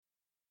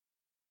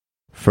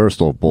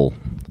First of all,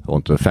 I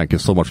want to thank you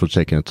so much for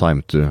taking the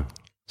time to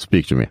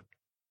speak to me.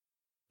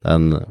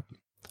 And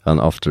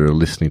after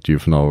listening to you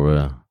for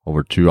now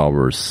over 2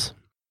 hours,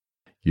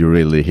 you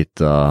really hit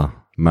a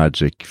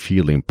magic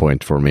feeling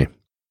point for me.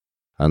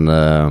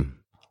 And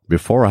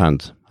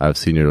beforehand, I've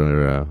seen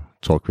your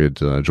talk with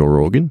Joe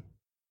Rogan,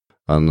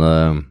 and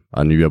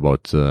I knew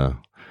about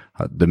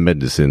the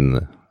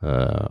medicine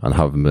and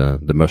how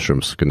the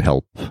mushrooms can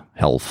help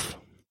health.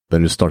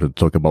 Then you started to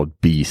talk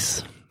about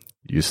bees.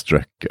 You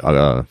struck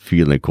a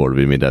feeling chord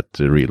with me that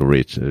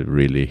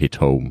really hit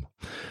home.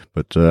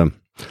 But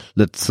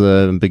let's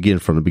begin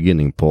from the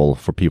beginning, Paul,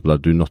 for people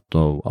that do not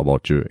know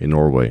about you in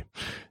Norway.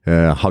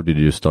 How did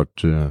you start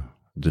to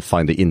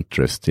find the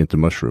interest into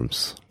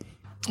mushrooms?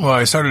 Well,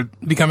 I started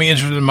becoming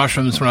interested in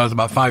mushrooms when I was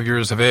about 5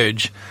 years of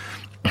age,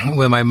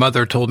 when my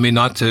mother told me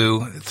not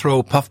to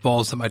throw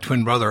puffballs at my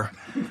twin brother.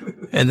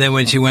 And then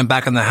when she went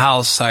back in the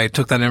house, I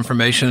took that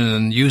information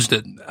and used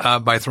it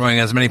by throwing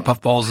as many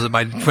puffballs at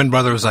my twin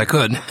brother as I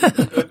could.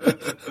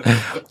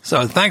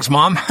 So thanks,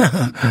 Mom.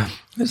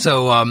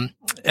 So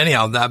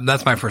anyhow,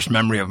 that's my first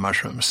memory of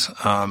mushrooms.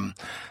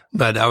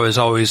 But I was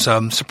always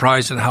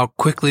surprised at how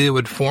quickly it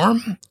would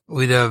form.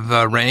 We'd have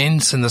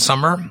rains in the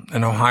summer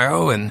in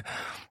Ohio, and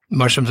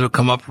mushrooms would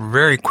come up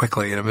very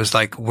quickly. And it was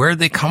like, where'd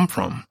they come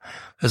from?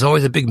 There's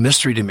always a big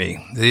mystery to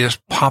me. They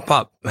just pop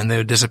up and they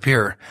would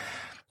disappear.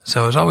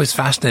 So I was always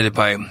fascinated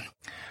by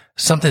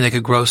something that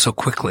could grow so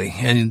quickly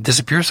and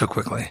disappear so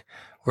quickly.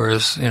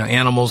 Whereas,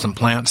 animals and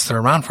plants, they're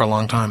around for a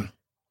long time.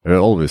 I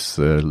always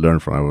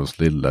learned from when I was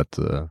little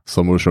that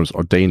some mushrooms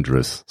are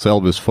dangerous. So I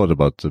always thought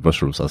about the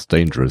mushrooms as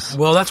dangerous.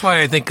 Well, that's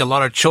why I think a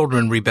lot of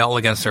children rebel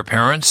against their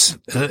parents.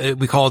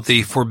 We call it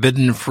the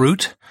forbidden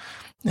fruit.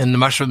 And the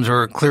mushrooms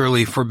are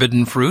clearly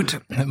forbidden fruit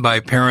by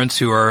parents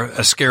who are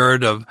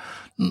scared of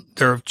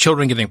their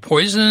children getting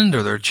poisoned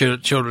or their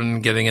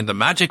children getting into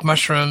magic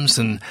mushrooms.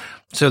 And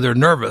so they're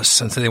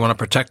nervous, and so they want to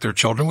protect their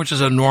children, which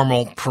is a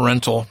normal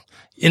parental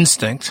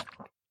instinct.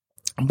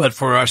 But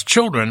for us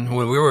children,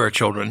 when we were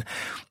children,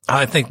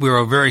 I think we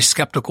were very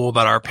skeptical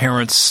about our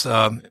parents'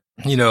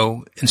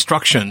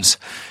 instructions.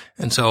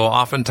 And so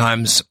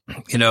oftentimes,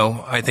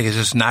 I think it's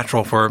just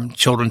natural for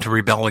children to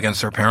rebel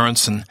against their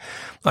parents. And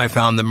I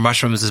found the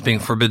mushrooms as being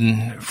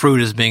forbidden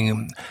fruit as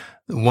being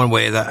one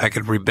way that I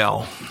could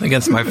rebel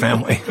against my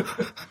family.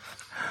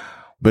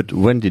 But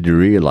when did you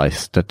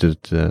realize that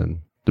the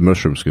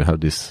mushrooms could have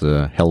this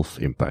health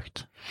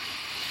impact?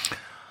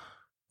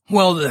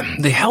 Well,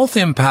 the health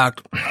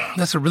impact,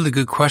 that's a really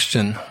good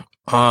question.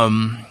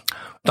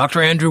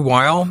 Dr. Andrew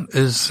Weil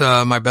is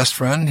my best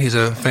friend. He's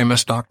a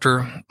famous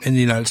doctor in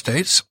the United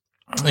States.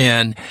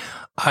 And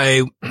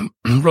I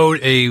wrote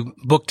a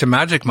book to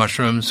magic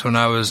mushrooms when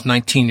I was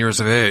 19 years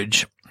of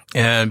age.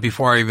 And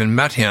before I even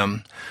met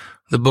him,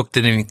 the book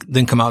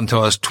didn't come out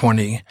until I was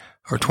 20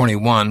 or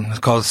 21. It's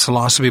called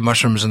Psilocybe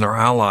Mushrooms and Their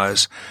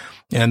Allies.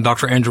 And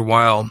Dr. Andrew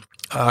Weil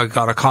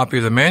got a copy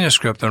of the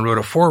manuscript and wrote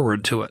a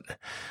foreword to it,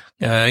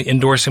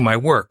 endorsing my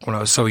work when I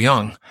was so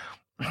young.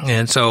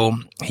 And so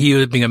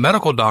he, being a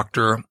medical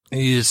doctor,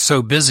 he is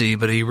so busy,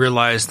 but he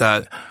realized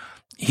that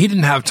he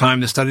didn't have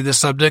time to study this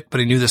subject, but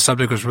he knew the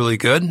subject was really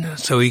good.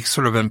 So he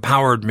sort of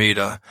empowered me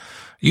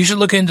you should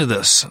look into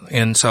this.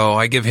 And so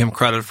I give him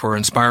credit for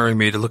inspiring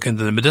me to look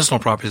into the medicinal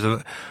properties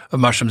of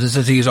mushrooms. And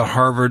since he's a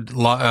Harvard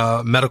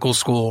medical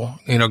school,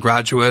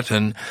 graduate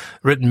and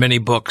written many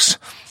books.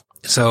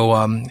 So,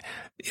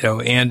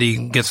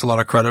 Andy gets a lot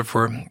of credit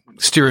for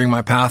steering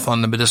my path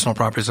on the medicinal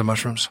properties of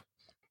mushrooms.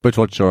 But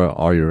what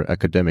are your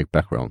academic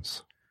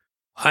backgrounds?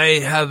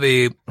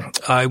 I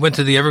went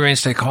to the Evergreen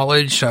State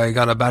College. I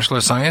got a Bachelor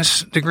of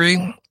Science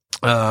degree.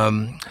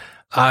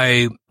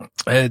 I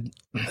had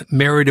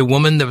married a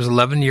woman that was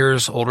 11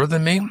 years older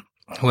than me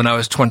when I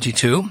was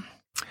 22.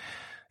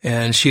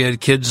 And she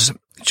had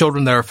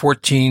children that are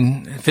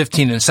 14,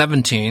 15, and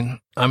 17.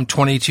 I'm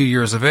 22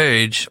 years of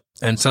age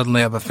and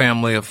suddenly have a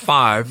family of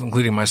 5,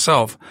 including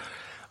myself.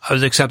 I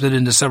was accepted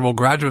into several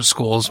graduate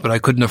schools, but I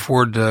couldn't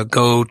afford to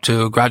go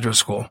to graduate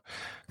school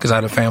because I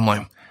had a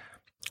family.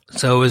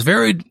 So it was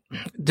very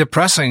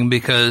depressing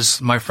because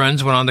my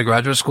friends went on to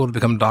graduate school to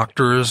become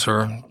doctors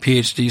or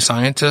PhD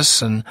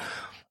scientists, and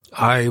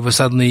I was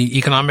suddenly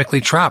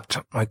economically trapped.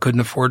 I couldn't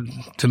afford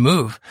to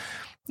move.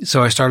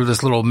 So I started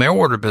this little mail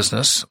order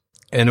business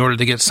in order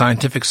to get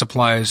scientific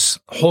supplies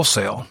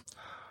wholesale.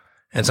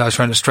 And so I was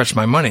trying to stretch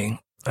my money.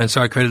 And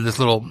so I created this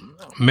little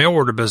mail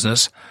order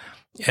business.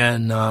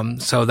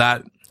 And so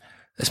that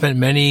I spent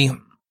many,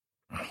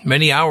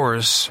 many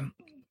hours.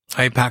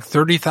 I packed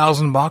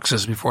 30,000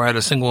 boxes before I had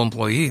a single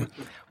employee.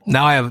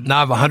 Now I have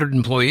 100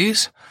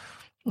 employees.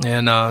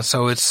 And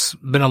so it's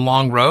been a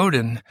long road.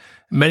 And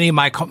many of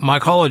my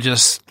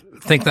mycologists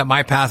think that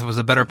my path was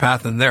a better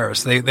path than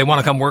theirs. They want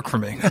to come work for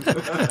me.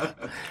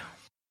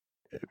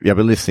 Yeah, I've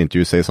been listening to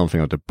you say something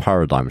about the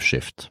paradigm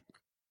shift.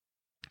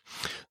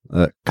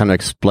 Can you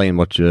explain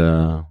what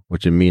you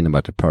mean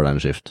about the paradigm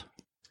shift?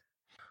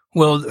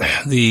 Well,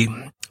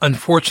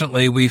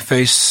 unfortunately, we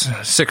face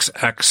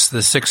 6X,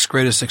 the sixth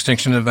greatest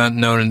extinction event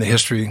known in the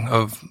history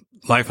of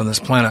life on this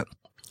planet.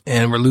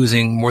 and we're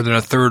losing more than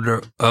a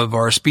third of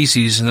our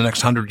species in the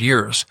next 100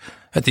 years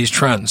at these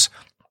trends.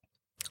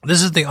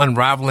 This is the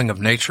unraveling of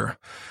nature.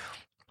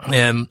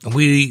 And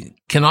we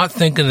cannot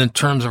think in the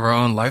terms of our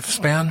own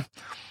lifespan.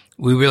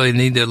 We really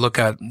need to look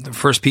at the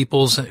first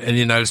peoples in the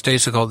United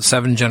States are called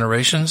 7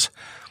 generations.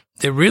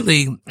 There's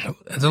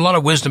a lot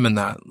of wisdom in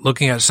that,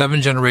 looking at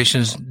 7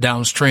 generations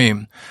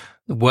downstream.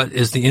 What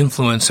is the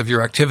influence of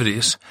your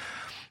activities?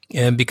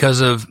 And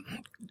because of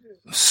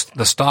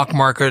the stock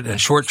market and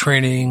short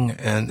trading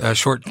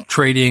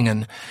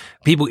and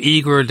people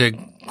eager to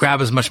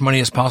grab as much money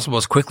as possible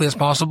as quickly as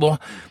possible,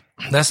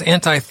 that's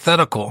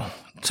antithetical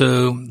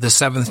to the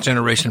 7th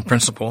generation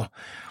principle.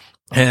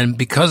 And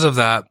because of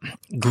that,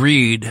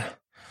 greed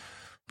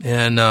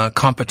and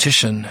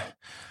competition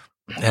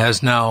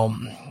has now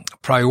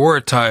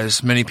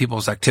prioritized many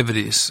people's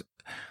activities.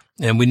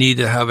 And we need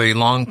to have a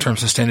long-term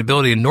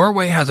sustainability. And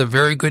Norway has a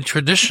very good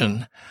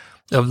tradition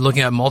of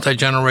looking at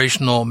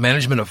multi-generational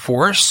management of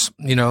forests.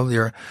 You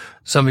know,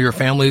 some of your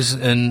families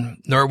in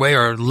Norway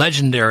are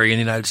legendary in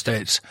the United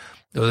States,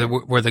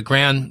 where the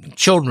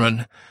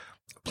grandchildren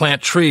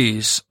plant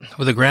trees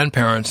with the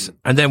grandparents,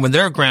 and then when they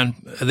are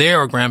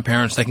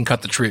grandparents, they can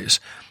cut the trees.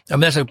 I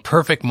mean, that's a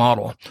perfect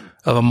model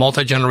of a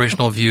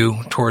multi-generational view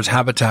towards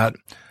habitat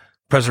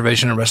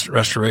preservation and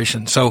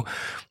restoration. So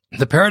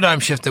the paradigm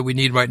shift that we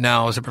need right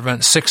now is to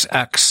prevent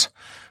 6X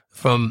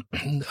from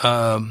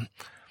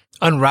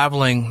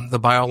unraveling the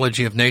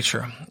biology of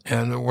nature.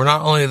 And we're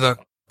not only the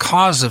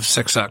cause of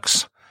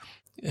 6X,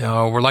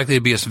 we're likely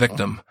to be its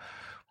victim.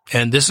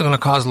 And this is going to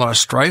cause a lot of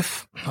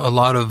strife, a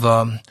lot of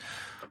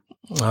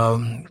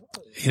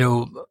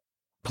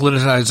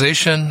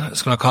politicization.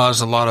 It's going to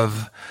cause a lot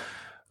of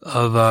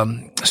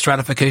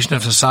stratification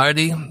of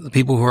society, the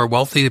people who are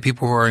wealthy, the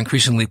people who are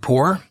increasingly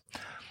poor.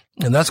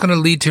 And that's going to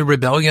lead to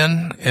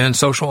rebellion and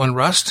social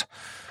unrest.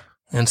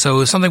 And so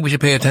it's something we should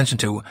pay attention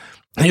to.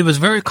 It was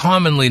very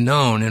commonly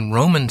known in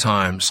Roman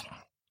times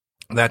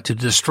that to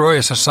destroy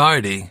a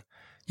society,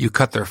 you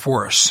cut their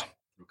forests.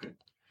 Okay.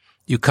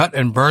 You cut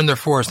and burn their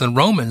forests. And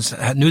Romans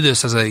knew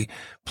this as a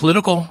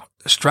political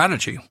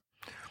strategy,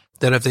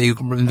 that if they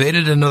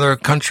invaded another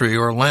country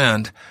or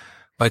land,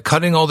 by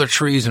cutting all their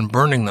trees and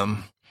burning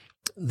them,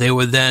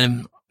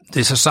 the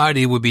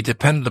society would be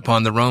dependent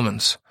upon the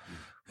Romans.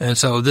 And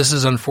so this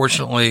is,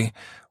 unfortunately,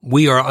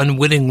 we are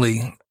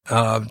unwittingly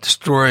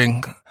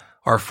destroying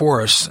our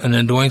forests, and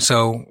in doing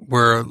so,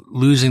 we're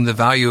losing the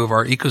value of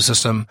our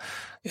ecosystem,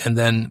 and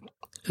then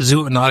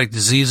zoonotic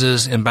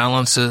diseases,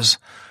 imbalances,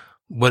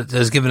 what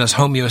has given us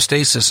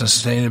homeostasis and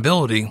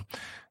sustainability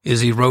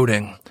is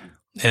eroding,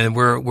 and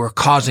we're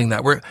causing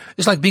that.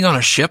 It's like being on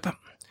a ship,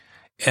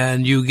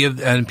 and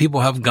people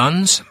have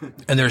guns,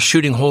 and they're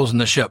shooting holes in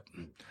the ship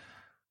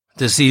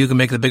to see who can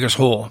make the biggest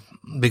hole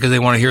because they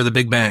want to hear the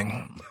Big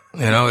Bang.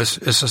 It's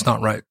just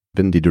not right.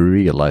 When did you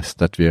realize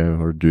that we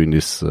are doing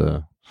this,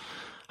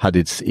 had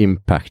its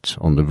impact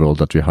on the world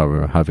that we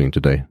are having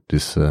today,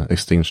 this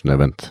extinction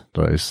event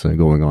that is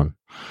going on?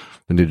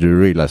 When did you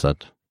realize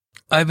that?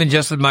 I've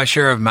ingested my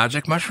share of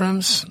magic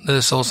mushrooms, the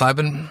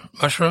psilocybin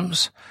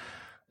mushrooms,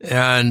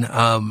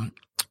 and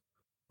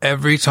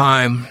every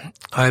time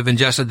I've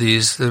ingested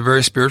these, they're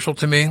very spiritual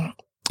to me.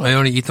 I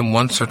only eat them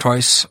once or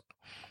twice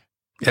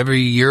every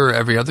year or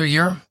every other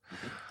year.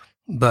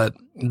 But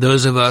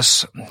those of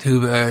us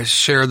who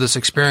share this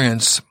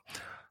experience,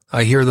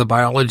 I hear the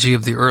biology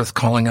of the earth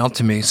calling out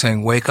to me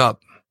saying, wake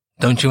up.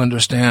 Don't you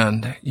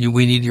understand?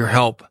 We need your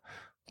help.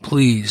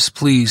 Please,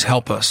 please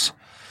help us.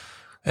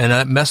 And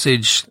that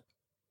message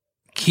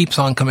keeps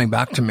on coming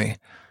back to me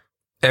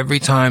every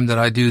time that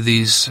I do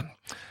these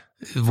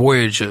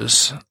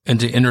voyages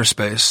into inner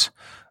space.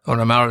 When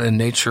I'm out in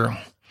nature,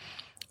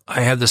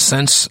 I have the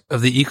sense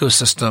of the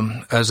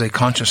ecosystem as a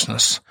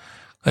consciousness.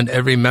 And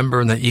every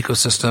member in the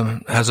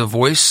ecosystem has a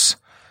voice,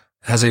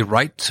 has a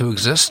right to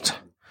exist,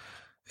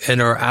 and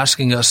are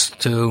asking us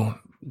to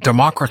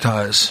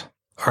democratize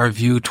our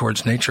view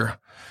towards nature.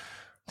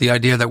 The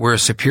idea that we're a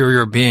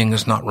superior being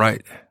is not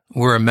right.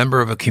 We're a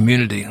member of a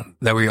community,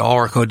 that we all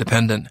are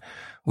codependent.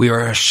 We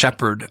are a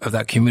shepherd of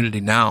that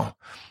community now.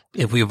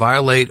 If we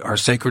violate our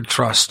sacred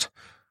trust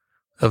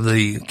of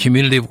the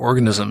community of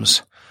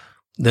organisms,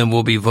 then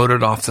we'll be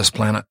voted off this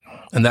planet.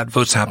 And that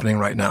vote's happening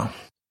right now.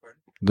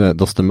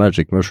 Does the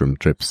magic mushroom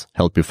trips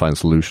help you find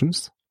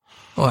solutions?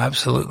 Oh,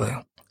 absolutely.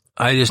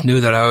 I just knew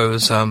that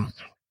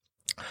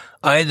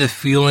I had the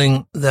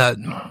feeling that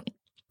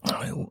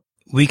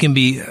we can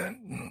be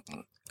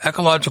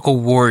ecological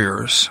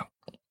warriors,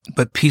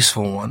 but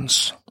peaceful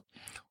ones.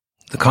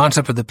 The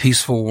concept of the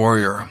peaceful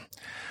warrior.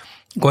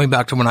 Going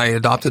back to when I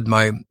adopted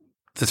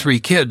the 3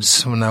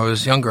 kids when I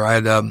was younger,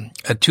 I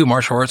had 2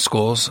 martial arts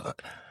schools.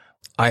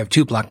 I have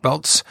 2 black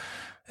belts.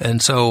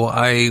 And so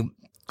I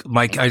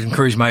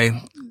encouraged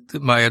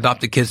my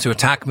adopted kids to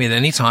attack me at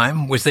any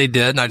time, which they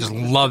did, and I just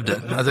loved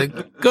it. I was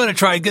like, go to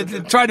try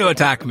to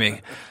attack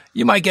me.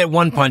 You might get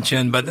 1 punch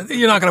in, but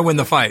you're not going to win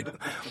the fight.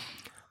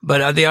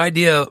 But the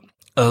idea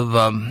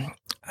of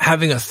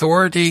having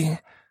authority,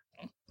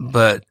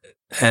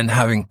 and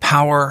having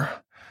power,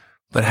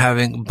 but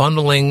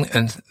bundling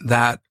and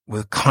that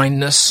with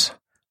kindness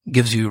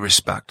gives you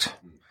respect.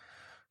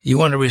 You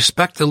want to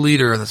respect the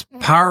leader that's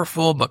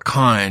powerful but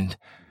kind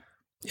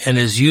and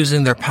is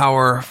using their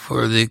power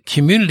for the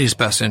community's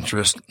best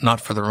interest, not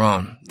for their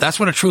own. That's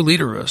what a true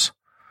leader is,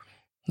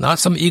 not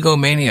some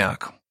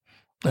egomaniac.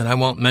 And I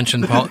won't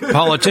mention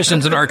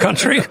politicians in our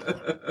country.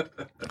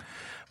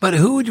 But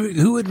who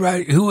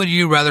would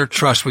you rather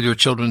trust with your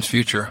children's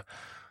future?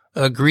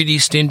 A greedy,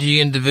 stingy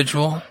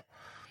individual,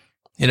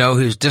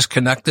 who's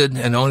disconnected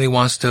and only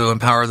wants to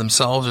empower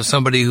themselves, or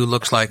somebody who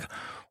looks like,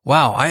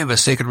 wow, I have a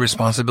sacred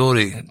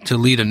responsibility to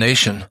lead a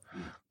nation.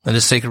 And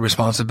this sacred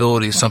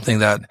responsibility is something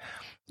that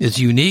is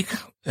unique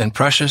and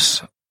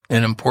precious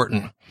and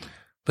important.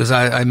 Because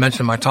I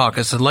mentioned in my talk,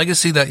 it's the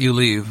legacy that you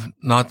leave,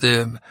 not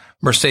the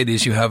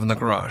Mercedes you have in the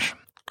garage.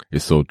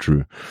 It's so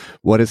true.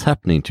 What is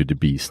happening to the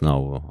bees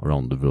now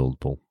around the world,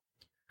 Paul?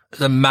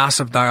 There's a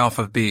massive die-off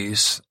of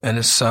bees, and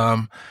it's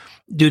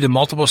due to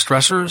multiple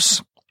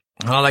stressors.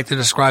 I like to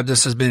describe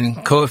this as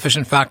being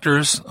coefficient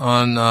factors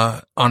on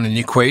an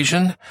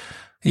equation.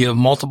 You have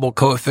multiple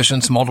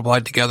coefficients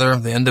multiplied together,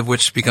 the end of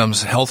which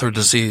becomes health or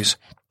disease.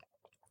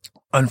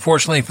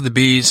 Unfortunately for the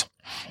bees,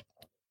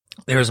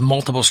 there's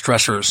multiple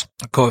stressors,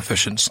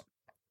 coefficients.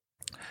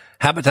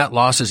 Habitat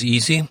loss is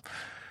easy.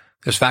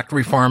 There's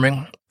factory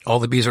farming. All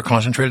the bees are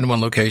concentrated in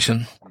one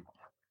location.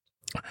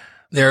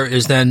 There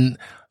is then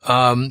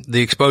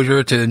the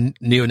exposure to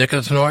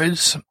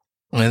neonicotinoids.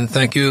 And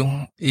thank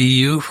you,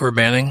 EU, for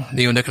banning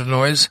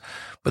neonicotinoids.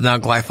 But now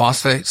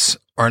glyphosates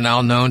are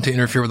now known to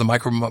interfere with the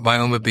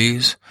microbiome of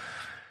bees.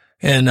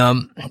 And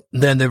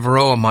then the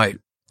varroa mite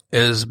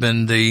has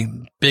been the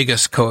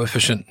biggest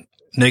coefficient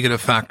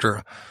negative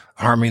factor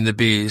harming the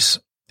bees.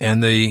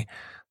 And the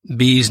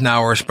bees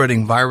now are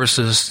spreading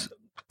viruses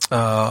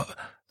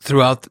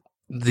throughout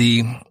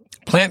the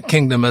plant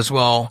kingdom, as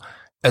well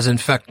as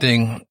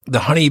infecting the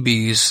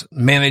honeybees,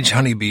 managed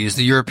honeybees,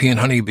 the European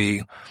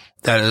honeybee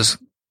that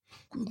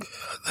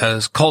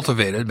is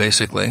cultivated,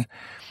 basically,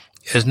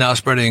 is now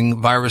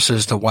spreading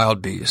viruses to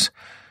wild bees.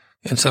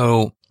 And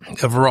so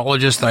a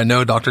virologist I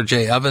know, Dr.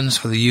 Jay Evans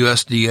for the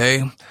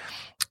USDA,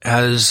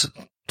 has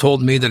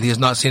told me that he has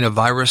not seen a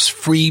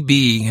virus-free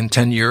bee in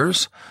 10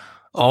 years.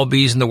 All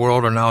bees in the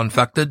world are now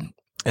infected,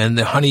 and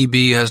the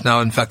honeybee has now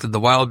infected the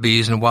wild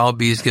bees, and wild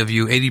bees give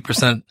you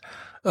 80%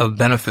 of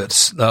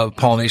benefits of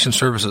pollination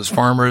services.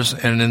 Farmers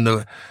and in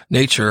the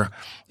nature,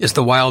 it's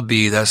the wild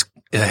bee that's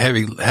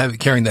heavy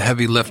carrying the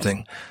heavy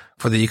lifting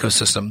for the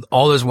ecosystem.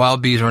 All those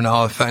wild bees are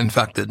now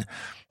infected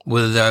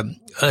with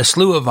a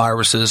slew of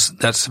viruses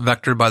that's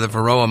vectored by the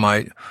varroa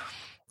mite,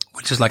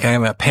 which is like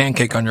having a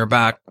pancake on your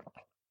back,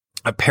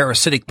 a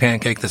parasitic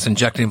pancake that's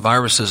injecting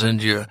viruses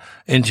into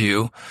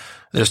you.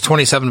 There's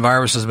 27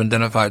 viruses have been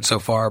identified so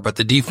far, but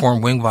the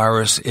deformed wing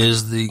virus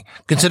is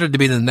considered to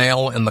be the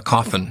nail in the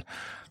coffin.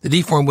 The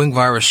deformed wing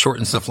virus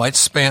shortens the flight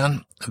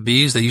span of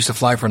bees. They used to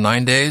fly for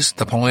 9 days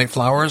to pollinate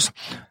flowers.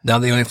 Now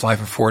they only fly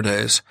for 4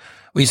 days.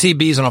 We see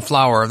bees on a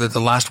flower that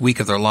the last week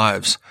of their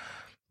lives,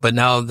 but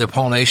now the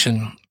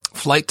pollination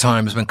flight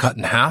time has been cut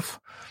in half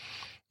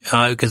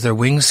because their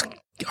wings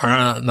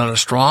are not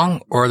as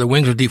strong, or the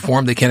wings are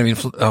deformed. They can't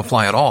even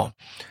fly at all.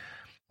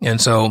 And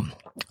so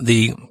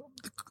the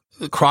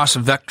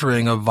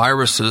cross-vectoring of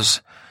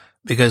viruses,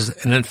 because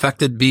an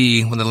infected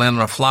bee, when they land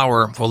on a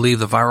flower, will leave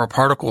the viral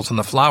particles in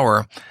the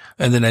flower,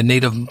 and then a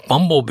native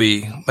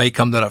bumblebee may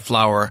come to that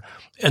flower,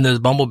 and those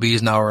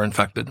bumblebees now are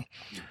infected.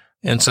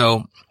 And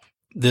so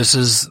this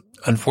is,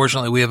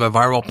 unfortunately, we have a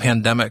viral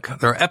pandemic.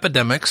 There are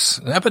epidemics.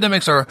 And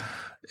epidemics are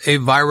a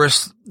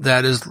virus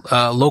that is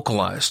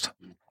localized.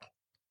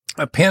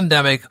 A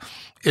pandemic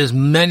is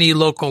many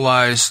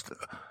localized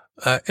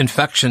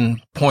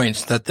infection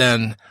points that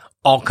then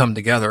all come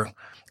together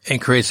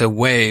and creates a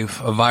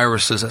wave of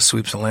viruses that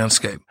sweeps the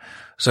landscape.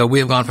 So we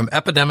have gone from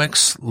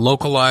epidemics,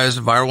 localized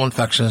viral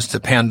infections, to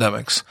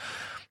pandemics.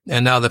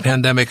 And now the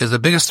pandemic is the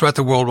biggest threat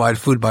to worldwide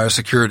food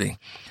biosecurity.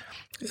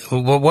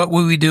 Well, what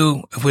will we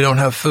do if we don't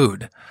have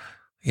food?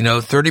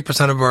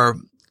 30% of our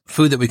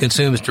food that we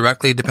consume is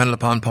directly dependent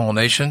upon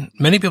pollination.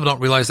 Many people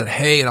don't realize that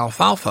hay and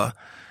alfalfa,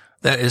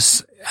 that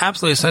is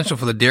absolutely essential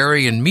for the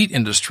dairy and meat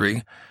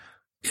industry,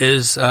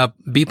 is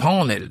bee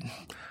pollinated.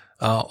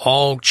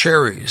 All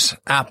cherries,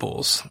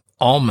 apples,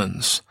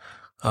 almonds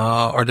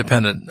are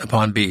dependent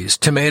upon bees.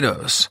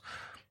 Tomatoes,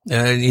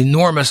 an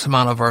enormous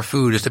amount of our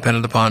food is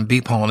dependent upon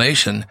bee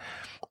pollination,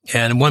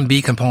 and one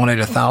bee can pollinate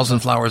 1,000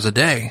 flowers a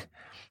day.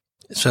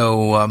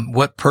 So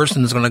what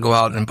person is going to go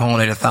out and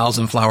pollinate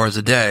 1,000 flowers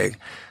a day?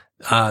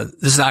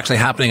 This is actually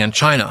happening in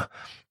China,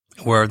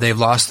 where they've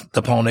lost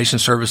the pollination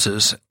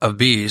services of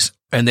bees,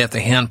 and they have to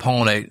hand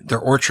pollinate their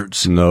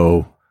orchards.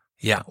 No.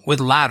 Yeah, with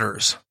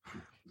ladders.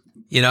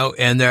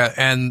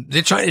 And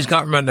the Chinese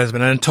government has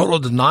been in total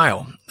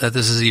denial that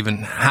this is even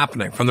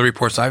happening from the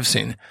reports I've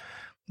seen.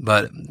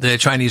 But the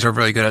Chinese are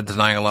very good at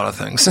denying a lot of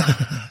things,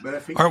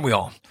 aren't we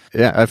all?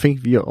 Yeah, I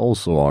think we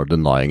also are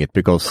denying it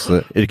because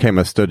it came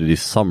a study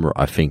this summer,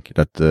 I think,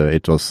 that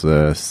it was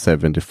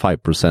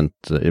 75%,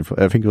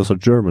 I think it was a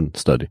German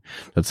study,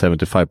 that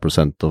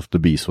 75% of the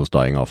bees was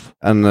dying off.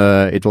 And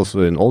it was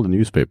in all the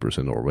newspapers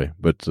in Norway,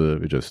 but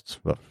we just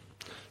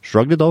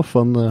shrugged it off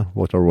and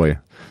walked our way.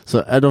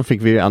 So I don't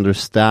think we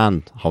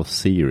understand how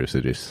serious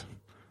it is.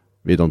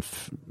 We don't...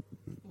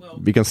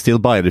 we can still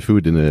buy the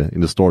food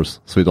in the stores,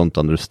 so we don't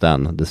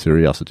understand the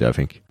seriousity, I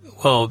think.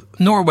 Well,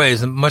 Norway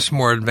is a much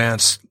more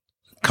advanced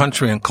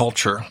country and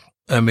culture.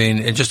 I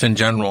mean, just in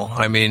general.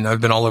 I mean, I've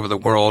been all over the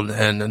world,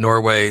 and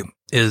Norway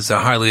is a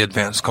highly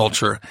advanced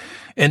culture.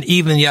 And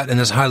even yet in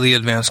this highly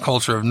advanced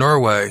culture of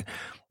Norway,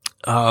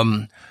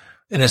 in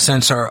a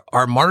sense,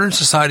 our modern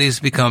societies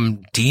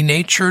become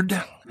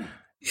denatured.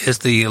 Is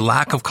the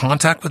lack of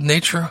contact with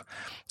nature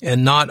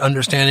and not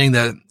understanding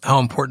that how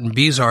important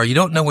bees are. You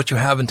don't know what you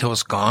have until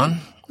it's gone.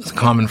 It's a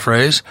common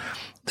phrase.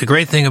 The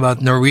great thing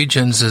about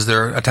Norwegians is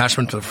their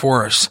attachment to the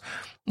forests.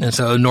 And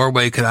so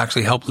Norway could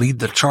actually help lead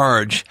the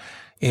charge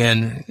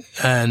in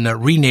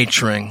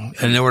renaturing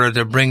in order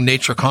to bring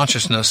nature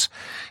consciousness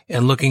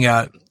and looking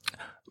at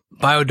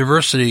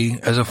biodiversity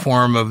as a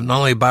form of not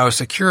only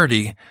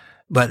biosecurity,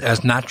 but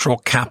as natural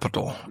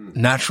capital.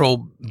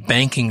 Natural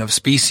banking of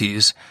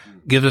species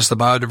gives us the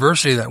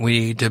biodiversity that we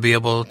need to be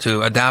able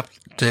to adapt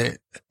to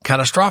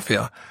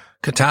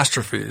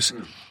catastrophes.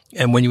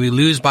 And when we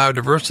lose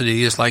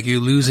biodiversity, it's like you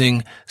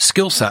losing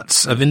skill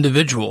sets of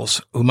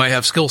individuals who might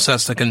have skill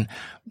sets that can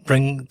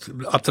bring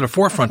up to the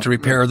forefront to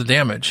repair the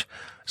damage.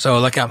 So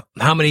like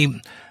how many,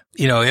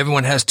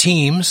 everyone has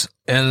teams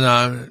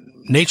and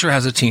nature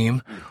has a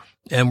team,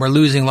 and we're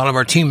losing a lot of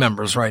our team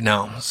members right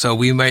now. So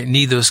we might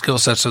need those skill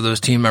sets of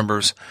those team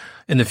members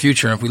in the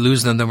future. And if we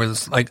lose them, then we're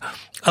just like,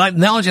 an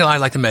analogy I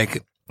like to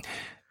make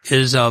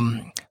is,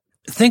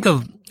 think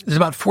of, there's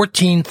about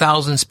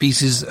 14,000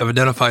 species of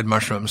identified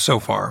mushrooms so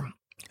far.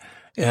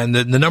 And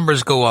the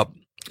numbers go up.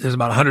 There's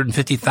about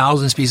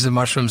 150,000 species of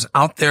mushrooms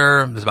out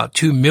there. There's about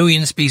 2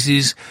 million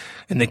species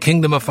in the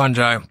kingdom of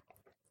fungi.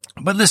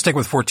 But let's stick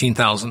with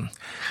 14,000.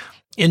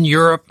 In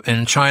Europe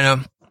and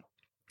China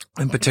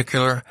in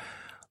particular,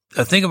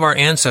 think of our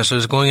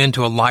ancestors going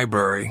into a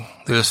library.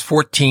 There's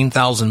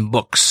 14,000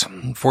 books,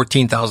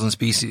 14,000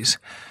 species.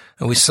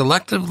 And we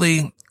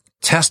selectively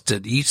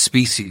tested each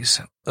species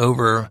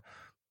over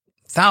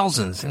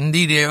thousands,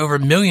 indeed over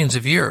millions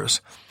of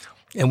years.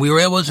 And we were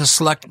able to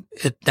select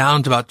it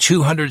down to about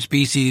 200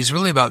 species,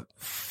 really about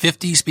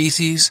 50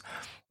 species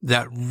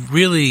that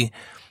really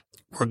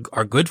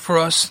are good for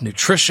us,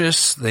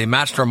 nutritious. They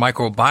matched our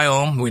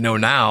microbiome. We know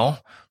now.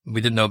 We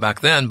didn't know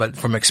back then, but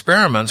from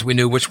experiments, we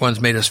knew which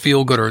ones made us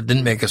feel good or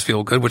didn't make us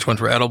feel good, which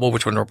ones were edible,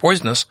 which ones were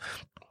poisonous.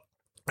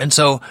 And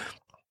so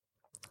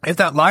if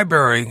that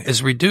library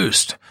is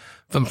reduced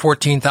from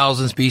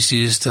 14,000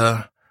 species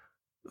to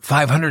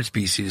 500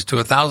 species to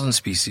 1,000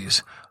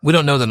 species, we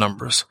don't know the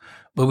numbers,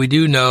 but we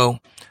do know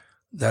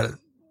that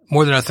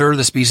more than a third of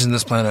the species on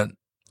this planet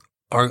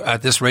are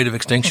at this rate of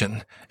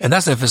extinction. And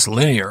that's if it's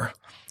linear.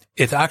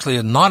 It's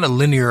actually not a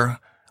linear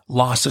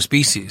loss of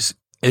species.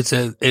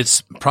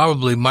 It's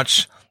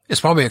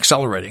probably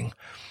accelerating.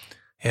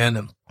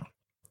 And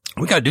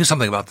we got to do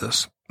something about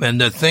this.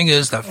 And the thing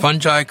is that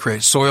fungi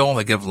create soil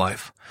that give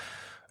life.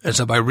 And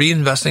so by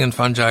reinvesting in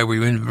fungi, we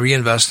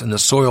reinvest in the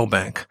soil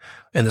bank.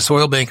 And the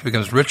soil bank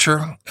becomes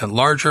richer and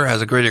larger,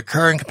 has a greater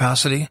carrying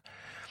capacity.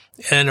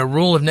 And a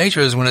rule of nature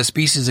is when a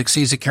species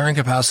exceeds the carrying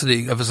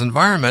capacity of its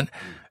environment,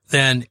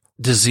 then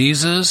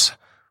diseases,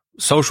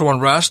 social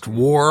unrest,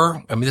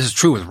 war. I mean, this is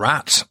true with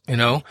rats,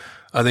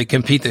 they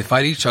compete, they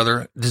fight each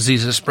other,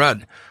 diseases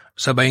spread.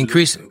 So by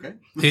increasing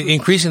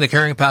the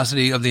carrying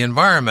capacity of the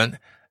environment,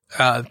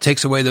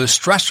 takes away those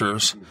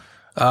stressors,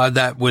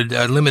 that would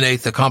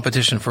eliminate the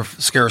competition for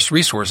scarce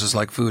resources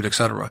like food,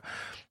 etc.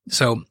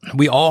 So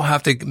we all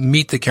have to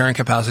meet the carrying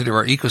capacity of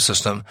our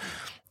ecosystem.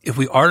 If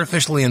we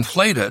artificially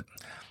inflate it,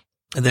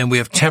 then we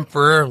have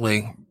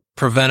temporarily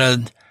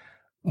prevented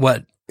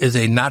what is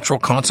a natural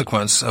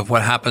consequence of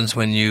what happens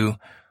when you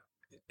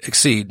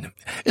exceed.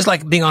 It's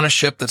like being on a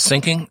ship that's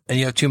sinking and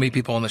you have too many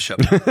people on the ship.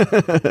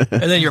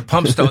 And then their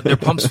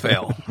pumps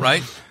fail,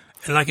 right?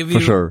 And like if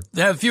you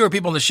have fewer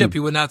people on the ship,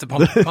 you wouldn't have to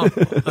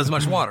pump as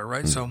much water,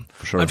 right? So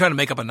I'm trying to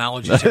make up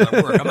analogies here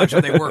that work. I'm not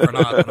sure they work or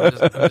not,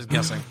 but I'm just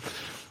guessing.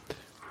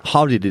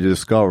 How did you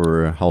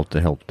discover how to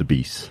help the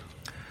bees?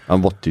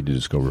 And what did you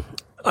discover?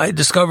 I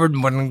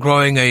discovered when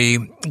growing a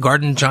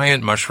garden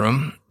giant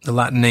mushroom. The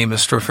Latin name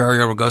is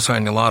Stropharia rugosa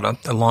annulata,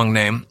 a long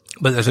name.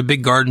 But there's a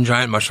big garden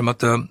giant mushroom, up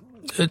to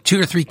 2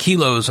 or 3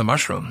 kilos of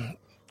mushroom.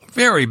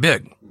 Very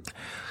big.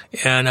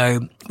 And I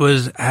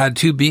had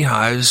 2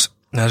 beehives,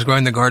 and I was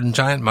growing the garden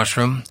giant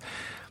mushroom.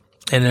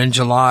 And in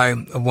July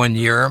of one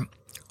year,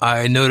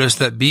 I noticed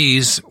that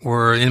bees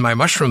were in my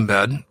mushroom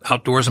bed,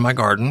 outdoors in my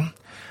garden,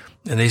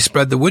 and they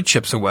spread the wood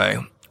chips away,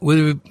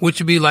 which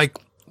would be like,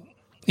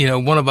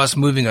 one of us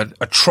moving a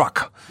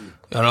truck.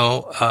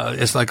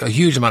 It's like a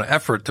huge amount of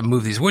effort to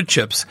move these wood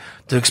chips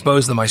to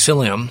expose the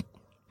mycelium.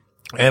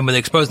 And when they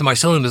exposed the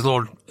mycelium, there's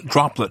little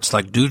droplets,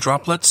 like dew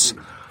droplets,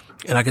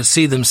 and I could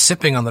see them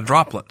sipping on the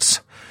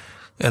droplets.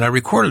 And I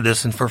recorded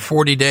this, and for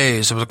 40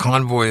 days, there was a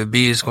convoy of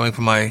bees going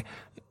from my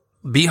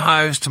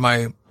beehives to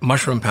my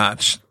mushroom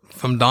patch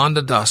from dawn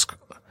to dusk.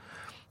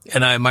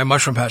 And my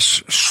mushroom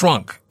patch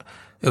shrunk.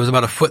 It was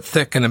about a foot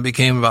thick, and it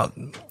became about,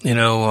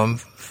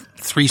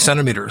 3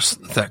 centimeters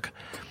thick.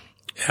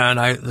 And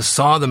I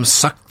saw them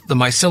suck the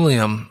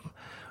mycelium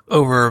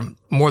over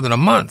more than a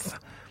month.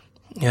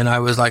 And I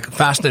was like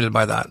fascinated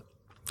by that.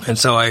 And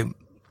so I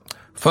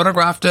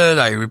photographed it.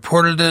 I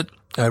reported it.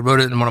 I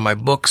wrote it in one of my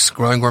books,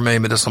 Growing Gourmet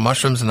Medicinal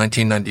Mushrooms, in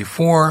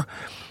 1994.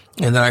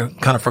 And then I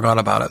kind of forgot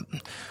about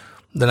it.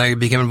 Then I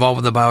became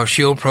involved with the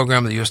BioShield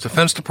program of the U.S.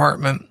 Defense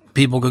Department.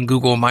 People can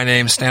Google my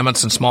name,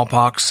 Stamets and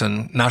smallpox,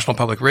 and National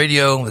Public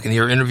Radio. They can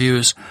hear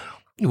interviews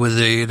with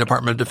the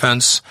Department of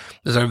Defense.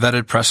 There's a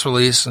vetted press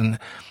release. And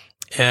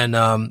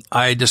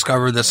I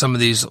discovered that some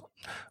of these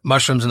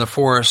mushrooms in the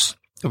forest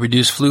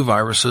reduce flu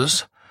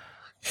viruses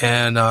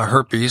and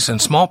herpes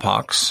and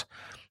smallpox.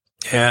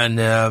 And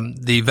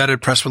the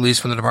vetted press release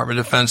from the Department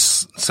of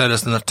Defense said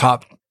it's in the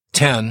top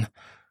 10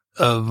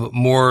 of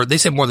more, they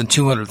said more than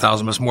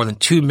 200,000, but more than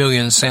 2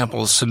 million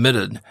samples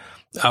submitted.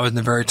 I was in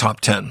the very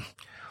top 10.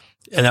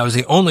 And that was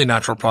the only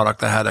natural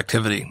product that had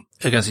activity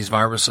against these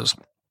viruses.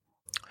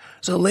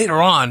 So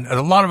later on, and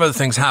a lot of other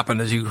things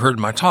happened, as you heard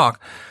in my talk,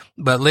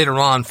 but later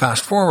on,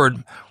 fast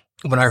forward,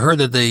 when I heard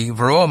that the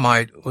varroa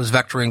mite was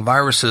vectoring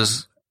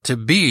viruses to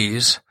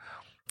bees,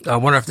 I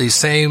wonder if these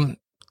same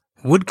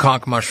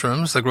woodcock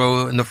mushrooms that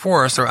grow in the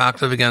forest are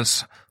active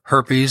against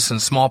herpes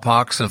and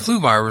smallpox and flu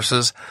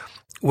viruses,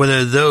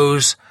 whether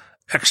those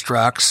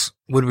extracts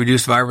would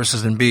reduce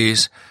viruses in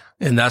bees.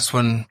 And that's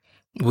when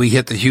we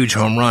hit the huge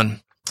home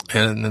run.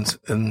 And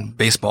in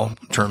baseball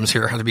terms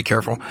here, I have to be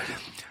careful.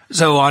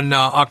 So on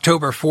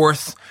October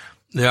 4th,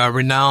 the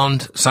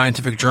renowned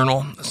scientific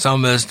journal,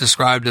 some is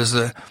described as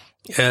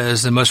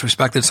the most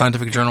respected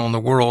scientific journal in the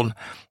world.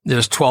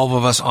 There's 12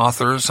 of us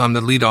authors. I'm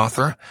the lead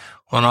author.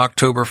 On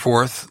October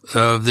 4th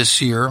of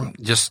this year,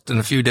 just in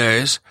a few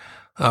days,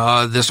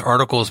 this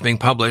article is being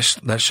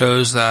published that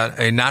shows that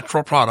a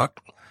natural product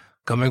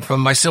coming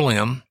from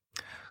mycelium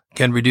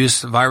can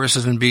reduce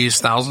viruses in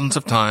bees thousands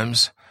of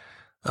times.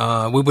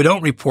 What we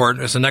don't report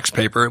is the next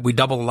paper. We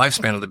double the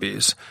lifespan of the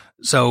bees.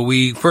 So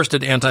we first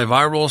did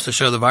antivirals to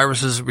show the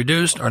viruses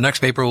reduced. Our next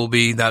paper will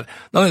be that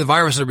not only the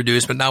viruses are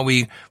reduced, but now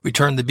we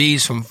return the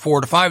bees from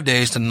 4 to 5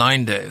 days to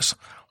 9 days.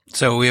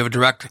 So we have a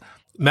direct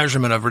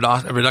measurement of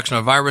reduction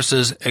of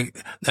viruses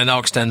that now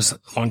extends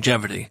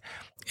longevity.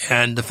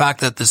 And the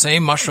fact that the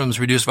same mushrooms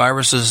reduce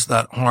viruses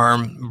that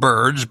harm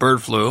birds,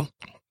 bird flu,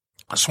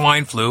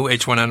 swine flu,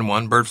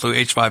 H1N1, bird flu,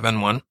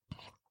 H5N1,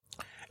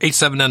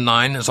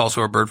 H7N9 is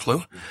also a bird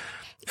flu,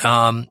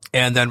 and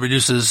then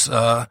reduces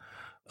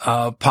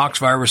pox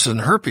viruses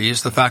and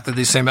herpes. The fact that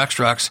these same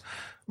extracts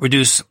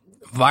reduce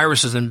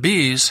viruses in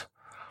bees,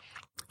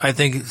 I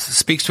think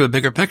speaks to a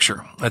bigger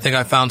picture. I think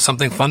I found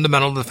something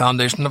fundamental to the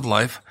foundation of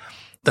life,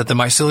 that the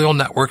mycelial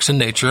networks in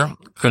nature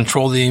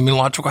control the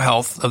immunological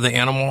health of the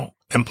animal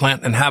and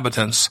plant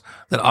inhabitants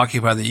that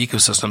occupy the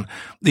ecosystem.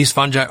 These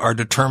fungi are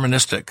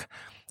deterministic.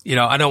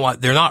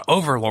 They're not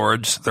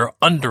overlords, they're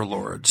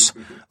underlords.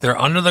 They're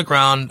under the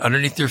ground,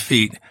 underneath your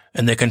feet,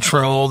 and they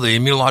control the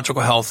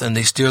immunological health and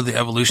they steer the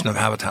evolution of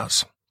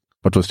habitats.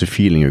 What was the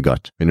feeling you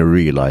got when you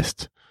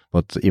realized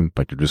what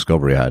impact your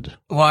discovery had?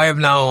 Well, I have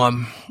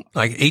now,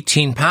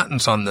 18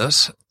 patents on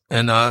this,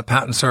 and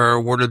patents are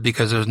awarded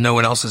because there's no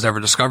one else has ever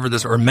discovered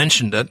this or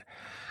mentioned it.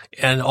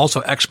 And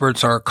also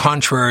experts are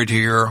contrary to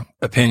your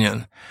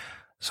opinion.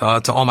 So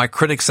to all my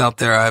critics out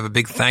there, I have a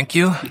big thank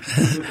you.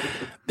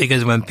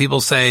 Because when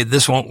people say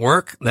this won't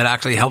work, that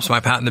actually helps my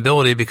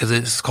patentability because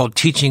it's called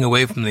teaching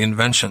away from the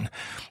invention.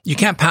 You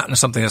can't patent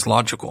something that's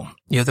logical.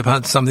 You have to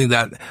patent something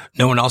that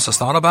no one else has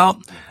thought about,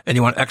 and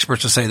you want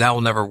experts to say that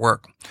will never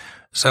work.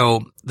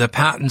 So the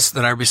patents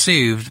that I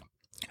received,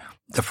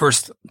 the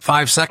first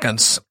 5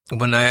 seconds,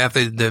 when I have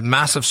the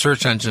massive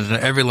search engines in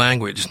every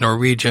language,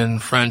 Norwegian,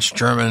 French,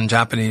 German,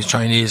 Japanese,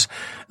 Chinese,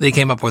 they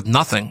came up with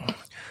nothing.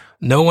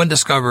 No one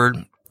discovered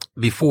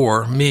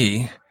before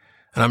me,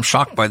 and I'm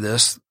shocked by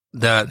this,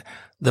 that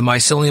the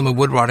mycelium of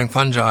wood-rotting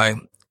fungi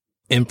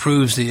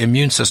improves the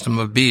immune system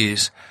of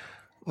bees.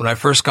 When I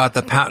first got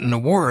the patent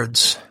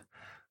awards,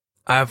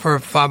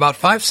 for about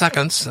 5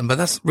 seconds, but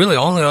that's really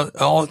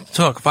all it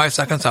took, 5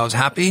 seconds, I was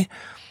happy.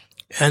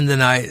 And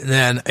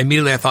then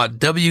immediately I thought,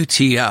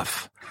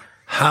 WTF?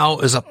 How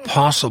is it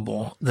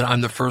possible that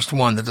I'm the first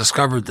one that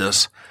discovered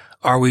this?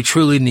 Are we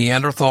truly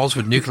Neanderthals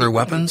with nuclear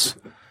weapons?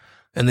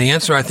 And the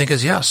answer, I think,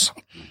 is yes.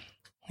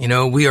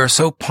 We are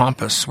so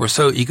pompous. We're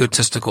so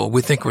egotistical.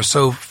 We think we're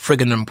so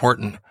friggin'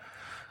 important.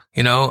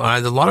 A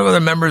lot of other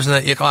members in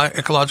the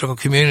ecological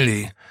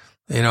community,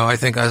 I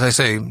think, as I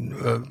say,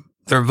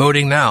 they're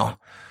voting now.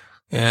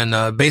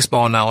 And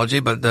baseball analogy,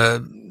 but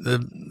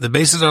the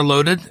bases are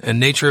loaded and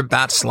nature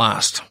bats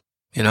last.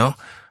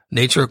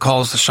 Nature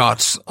calls the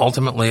shots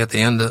ultimately at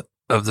the end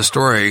of the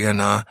story.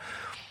 And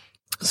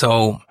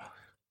so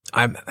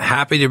I'm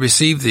happy to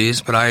receive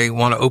these, but I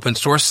want to open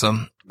source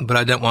them. But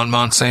I don't want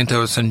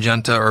Monsanto,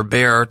 Syngenta, or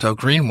Bayer to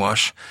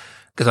greenwash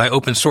because I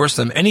open source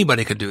them.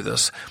 Anybody could do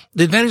this.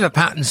 The advantage of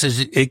patents is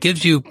it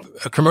gives you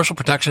a commercial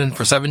protection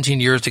for 17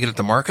 years to get it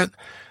to market.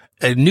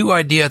 A new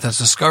idea that's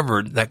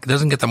discovered that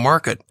doesn't get the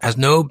market has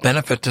no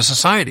benefit to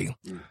society.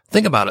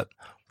 Think about it.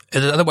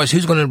 Otherwise,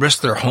 who's going to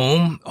risk their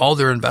home, all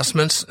their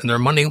investments, and their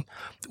money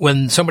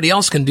when somebody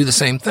else can do the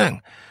same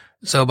thing?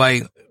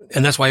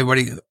 And that's why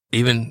everybody,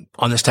 even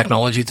on this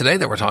technology today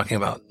that we're talking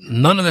about,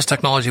 none of this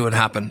technology would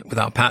happen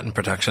without patent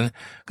protection.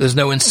 There's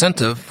no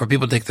incentive for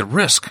people to take the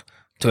risk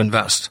to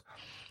invest.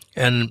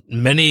 And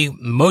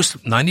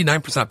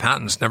 99% of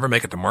patents never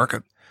make it to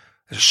market.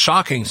 It's a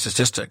shocking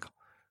statistic.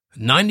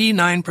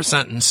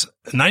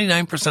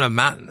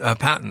 99% of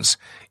patents,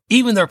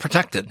 even they're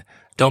protected,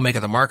 don't make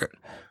it to market.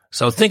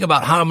 So think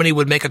about how many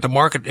would make it to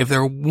market if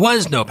there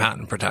was no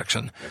patent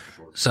protection.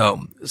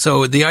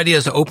 So the idea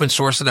is to open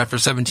source it after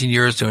 17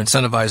 years to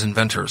incentivize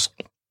inventors.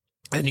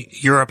 And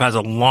Europe has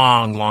a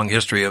long, long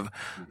history of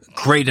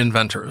great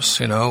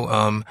inventors,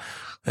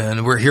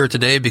 and we're here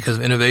today because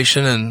of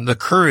innovation and the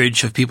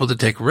courage of people to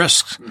take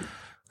risks.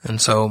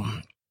 And so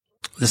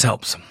this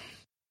helps.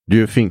 Do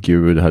you think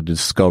you would have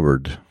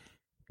discovered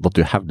what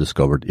you have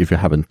discovered if you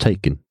haven't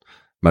taken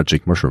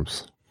magic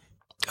mushrooms?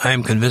 I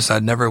am convinced I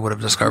never would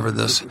have discovered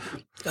this.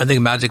 I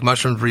think magic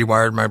mushrooms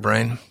rewired my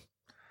brain.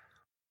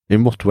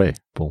 In what way,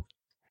 Paul?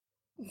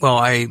 Well,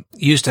 I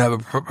used to have a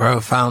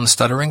profound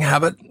stuttering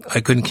habit.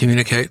 I couldn't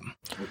communicate.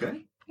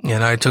 Okay.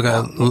 And I took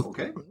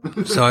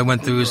so I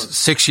went through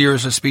 6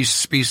 years of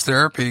speech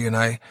therapy, and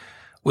I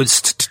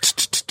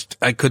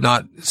could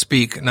not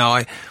speak.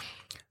 Now,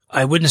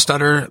 I wouldn't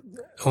stutter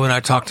when I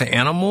talk to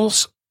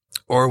animals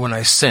or when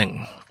I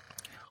sing.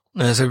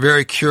 And it's a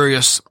very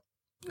curious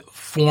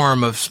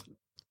form of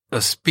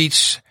a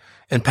speech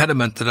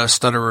impediment that us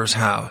stutterers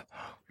have.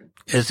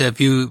 Is if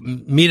you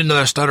meet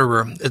another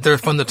stutterer, they're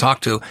fun to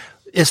talk to.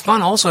 It's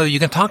fun also, you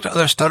can talk to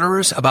other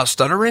stutterers about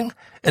stuttering,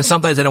 and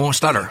sometimes they won't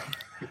stutter.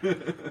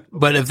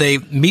 But if they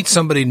meet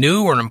somebody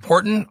new or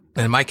important,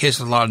 and in my case,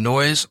 there's a lot of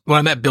noise. When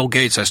I met Bill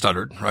Gates, I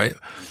stuttered, right?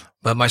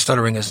 But my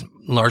stuttering has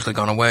largely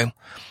gone away.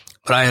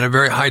 But I had a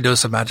very high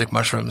dose of magic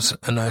mushrooms,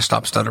 and I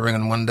stopped stuttering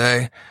in one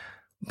day.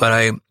 But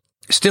I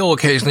still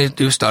occasionally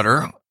do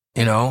stutter,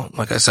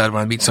 like I said,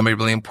 when I meet somebody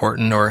really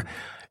important, or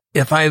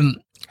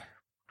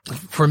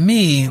for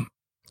me,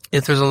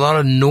 if there's a lot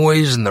of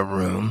noise in the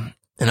room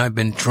and I've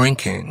been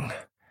drinking,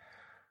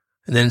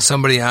 and then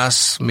somebody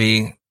asks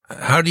me,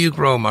 how do you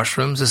grow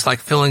mushrooms? It's like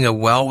filling a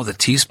well with a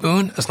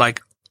teaspoon. It's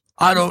like,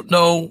 I don't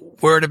know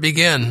where to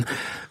begin.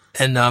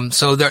 And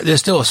so there's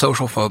still a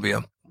social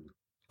phobia.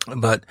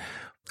 But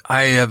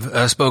I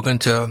have spoken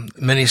to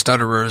many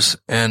stutterers,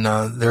 and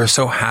they're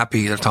so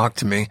happy to talk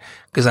to me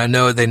because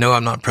they know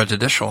I'm not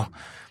prejudicial.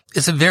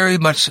 It's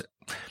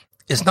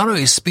not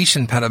only a speech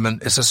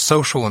impediment, it's a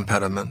social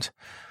impediment.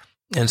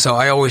 And so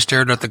I always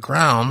stared at the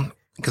ground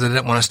because I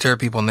didn't want to stare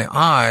people in the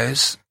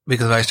eyes,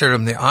 because if I stared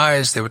them in the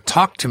eyes, they would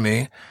talk to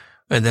me,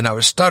 and then I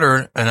would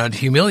stutter and I'd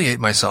humiliate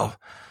myself.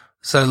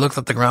 So I looked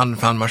at the ground and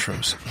found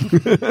mushrooms.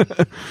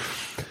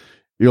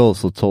 You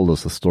also told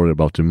us a story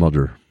about your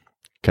mother.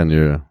 Can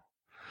you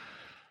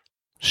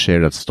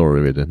share that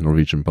story with the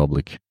Norwegian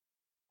public?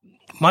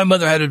 My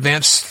mother had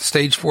advanced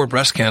stage 4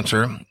 breast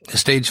cancer.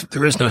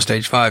 There is no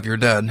stage 5, you're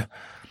dead.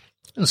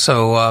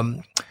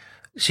 So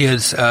she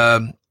has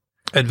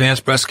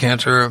advanced breast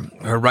cancer.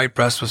 Her right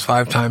breast was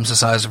 5 times the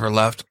size of her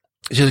left.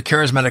 She's a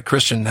charismatic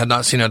Christian, had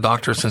not seen a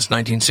doctor since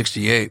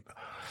 1968.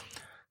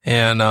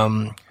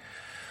 And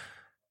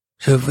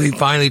so he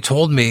finally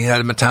told me he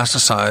had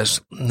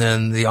metastasized. And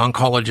then the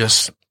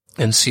oncologist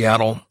in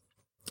Seattle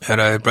at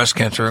a breast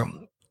cancer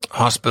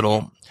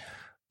hospital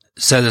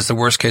said it's the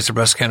worst case of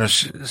breast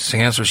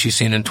cancer she's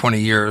seen in 20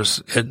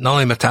 years. It not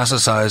only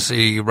metastasized,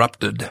 it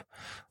erupted.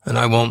 And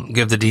I won't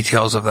give the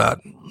details of that,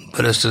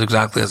 but it's just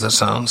exactly as it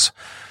sounds.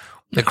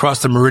 It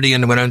crossed the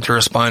meridian and went into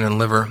her spine and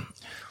liver.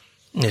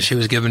 And she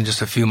was given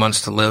just a few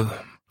months to live.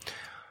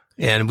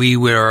 And we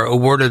were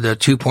awarded a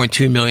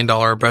 $2.2 million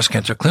breast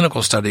cancer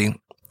clinical study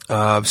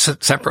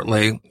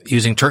separately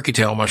using turkey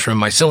tail mushroom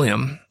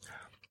mycelium.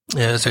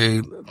 It's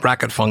a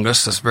bracket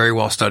fungus that's very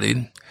well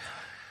studied.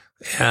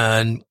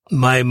 And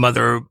my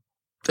mother,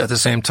 at the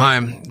same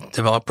time,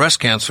 developed breast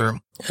cancer.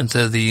 And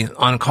so the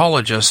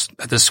oncologist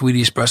at the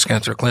Swedish Breast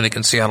Cancer Clinic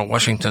in Seattle,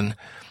 Washington,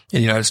 in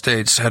the United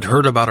States, had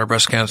heard about our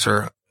breast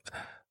cancer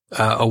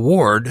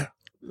award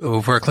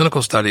for a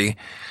clinical study,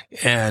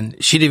 and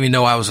she didn't even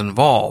know I was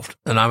involved.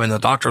 And I'm in the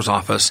doctor's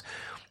office,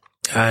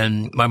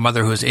 and my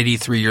mother, who is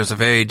 83 years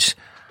of age,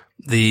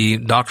 the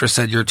doctor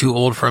said, "You're too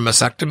old for a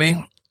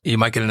mastectomy. You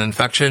might get an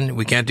infection.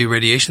 We can't do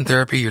radiation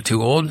therapy. You're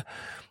too old."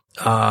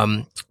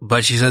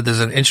 But she said there's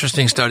an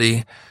interesting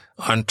study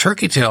on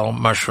turkey tail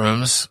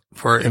mushrooms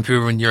for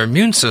improving your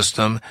immune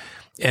system.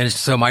 And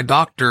so my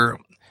doctor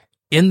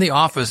in the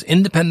office,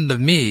 independent of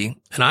me,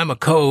 and I'm a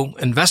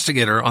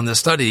co-investigator on this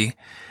study,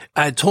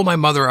 I had told my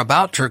mother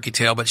about turkey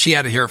tail, but she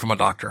had to hear it from a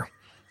doctor.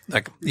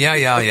 Like,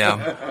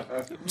 yeah.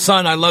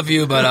 Son, I love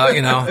you, but,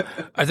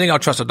 I think I'll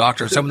trust a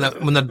doctor. So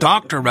when the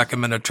doctor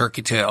recommended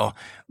turkey tail,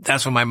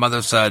 that's when my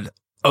mother said,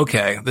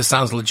 okay, this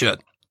sounds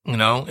legit,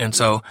 and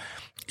so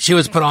she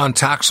was put on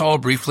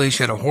Taxol briefly.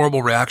 She had a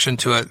horrible reaction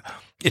to it.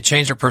 It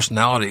changed her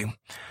personality.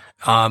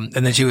 And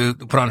then she was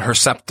put on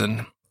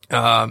Herceptin.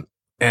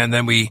 And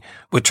then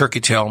with turkey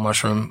tail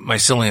mushroom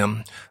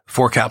mycelium,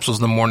 4 capsules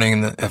in the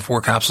morning and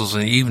 4 capsules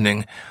in the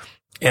evening.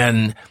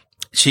 And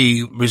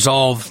she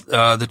resolved,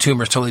 the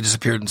tumors totally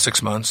disappeared in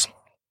 6 months.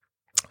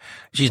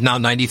 She's now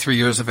 93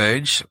 years of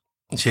age.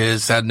 She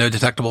has had no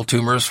detectable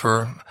tumors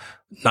for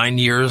 9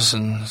 years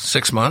and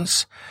 6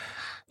 months.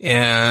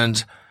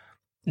 And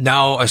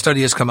now a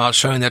study has come out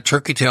showing that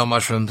turkey tail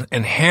mushroom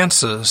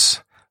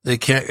enhances the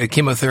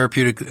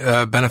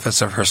chemotherapeutic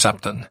benefits of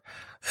Herceptin.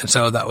 And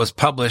so that was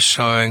published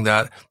showing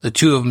that the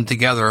two of them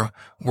together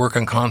work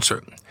in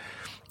concert.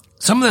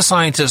 Some of the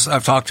scientists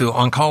I've talked to,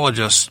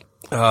 oncologists,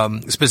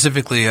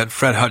 specifically at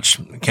Fred Hutch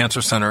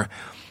Cancer Center,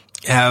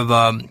 have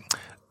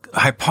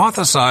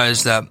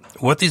hypothesized that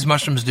what these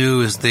mushrooms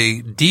do is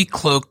they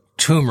decloak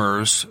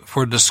tumors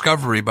for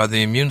discovery by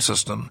the immune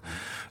system.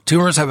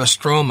 Tumors have a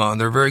stroma,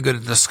 and they're very good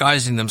at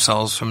disguising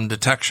themselves from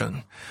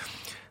detection.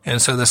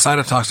 And so the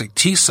cytotoxic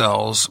T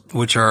cells,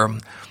 which are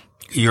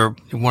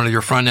one of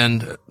your front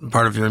end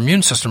part of your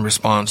immune system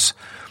response,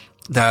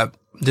 that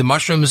the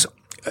mushrooms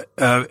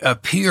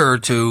appear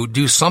to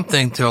do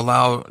something to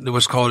allow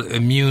what's called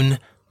immune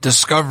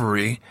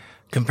discovery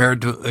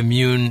compared to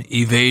immune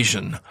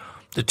evasion.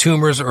 The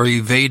tumors are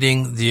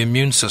evading the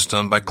immune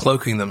system by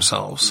cloaking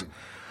themselves.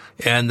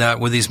 And that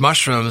with these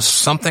mushrooms,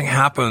 something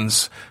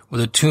happens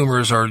where the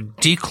tumors are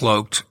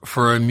decloaked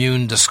for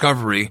immune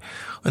discovery,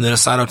 and then the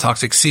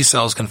cytotoxic C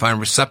cells can find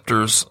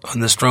receptors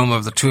on the stroma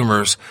of the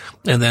tumors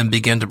and then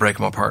begin to break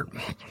them apart.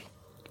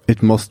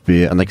 It must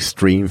be an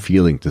extreme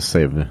feeling to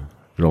save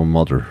your own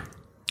mother.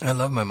 I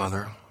love my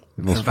mother.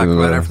 In fact,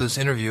 right after this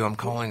interview, I'm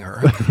calling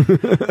her.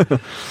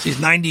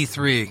 She's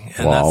 93,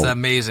 and wow. That's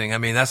amazing. I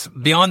mean, that's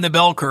beyond the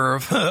bell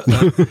curve,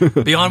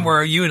 beyond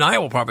where you and I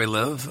will probably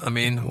live. I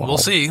mean, wow. We'll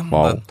see. Wow.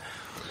 But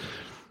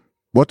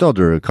what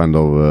other kind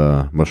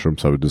of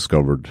mushrooms have you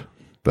discovered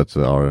that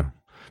are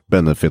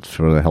benefit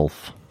for the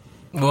health?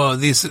 Well,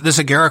 this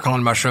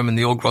agarikon mushroom in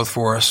the old growth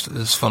forest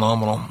is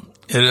phenomenal.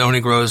 It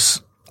only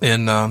grows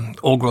in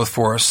old growth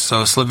forests,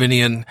 so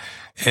Slovenia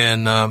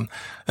and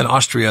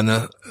Austria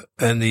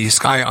and the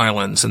Sky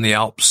Islands and the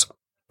Alps.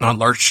 On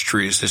larch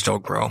trees, they still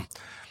grow.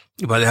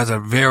 But it has a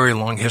very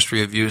long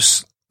history of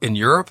use in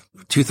Europe,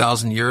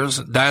 2,000 years.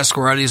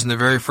 Dioscorides in the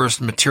very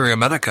first Materia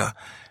Medica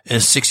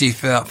in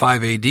 65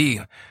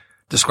 AD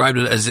described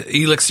it as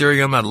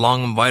elixirium ad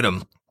longum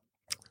vitam,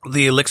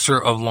 the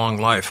elixir of long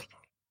life.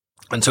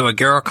 And so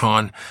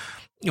agarikon,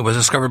 it was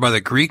discovered by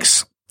the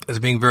Greeks as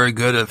being very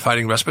good at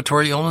fighting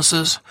respiratory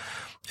illnesses.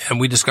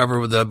 And we discovered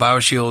with the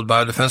BioShield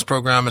biodefense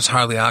program, it's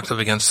highly active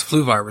against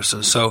flu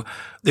viruses. So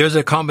there's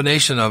a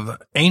combination of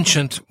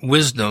ancient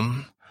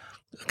wisdom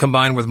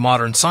combined with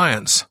modern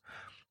science.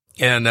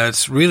 And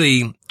it's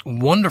really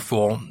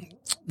wonderful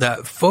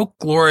that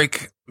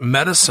folkloric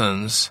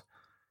medicines,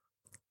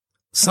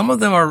 some of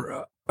them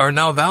are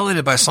now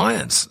validated by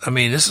science. I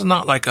mean, this is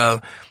not like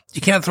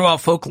you can't throw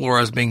out folklore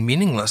as being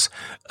meaningless.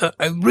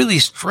 A really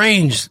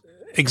strange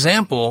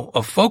example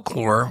of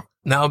folklore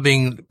now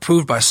being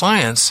proved by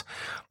science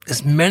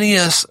is many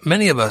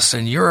of us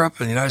in Europe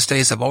and the United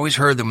States have always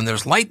heard that when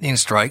there's lightning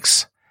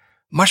strikes,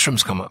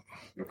 mushrooms come up.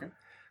 Okay.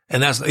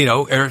 And that's,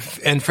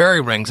 and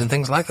fairy rings and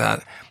things like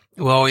that.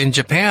 Well, in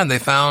Japan, they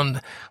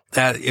found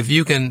that if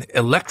you can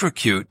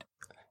electrocute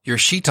your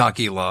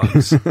shiitake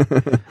logs,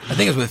 I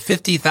think it's with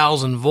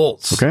 50,000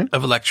 volts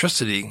of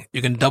electricity,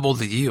 you can double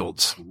the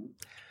yields.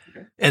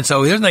 Okay. And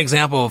so here's an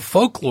example of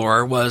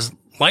folklore was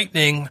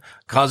lightning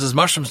causes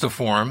mushrooms to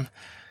form.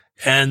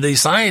 And the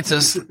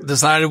scientists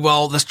decided,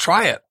 well, let's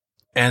try it.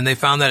 And they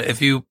found that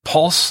if you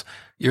pulse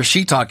your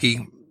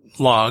shiitake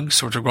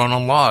logs, which are grown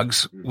on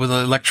logs, with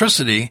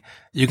electricity,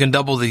 you can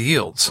double the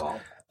yields. Wow.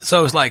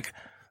 So it's like,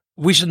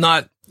 we should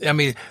not,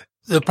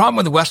 the problem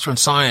with the Western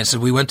science is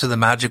we went to the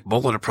magic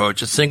bullet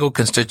approach, a single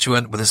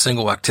constituent with a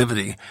single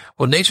activity.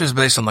 Well, nature is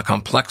based on the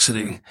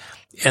complexity.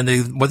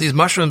 And what these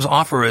mushrooms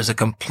offer is a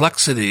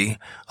complexity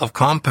of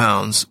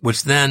compounds,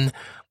 which then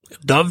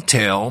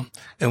dovetail,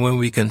 and when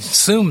we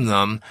consume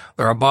them,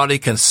 our body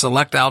can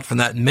select out from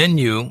that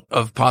menu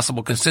of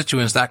possible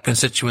constituents, that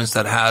constituents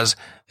that has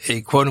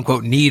a quote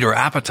unquote need or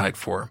appetite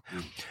for.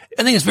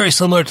 I think it's very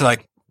similar to I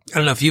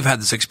don't know if you've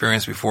had this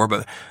experience before,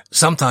 but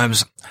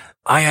sometimes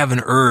I have an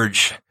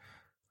urge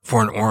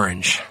for an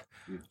orange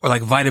or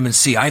like vitamin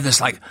C. I have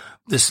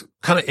this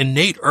kind of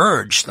innate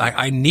urge.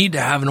 I need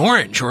to have an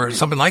orange or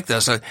something like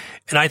this. And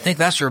I think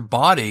that's your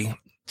body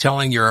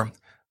telling your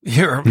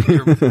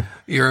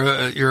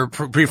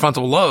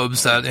prefrontal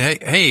lobes that,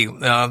 hey,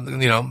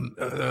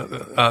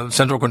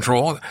 central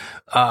control,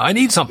 I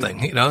need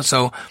something,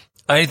 so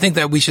I think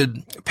that we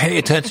should pay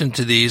attention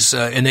to these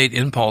innate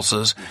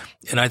impulses.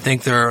 And I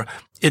think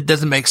it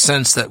doesn't make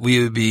sense that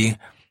we would be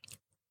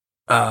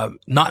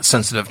not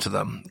sensitive to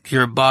them.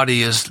 Your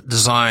body is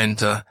designed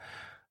to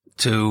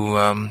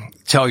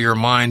tell your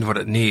mind what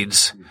it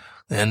needs.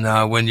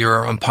 And when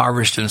you're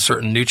impoverished in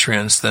certain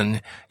nutrients,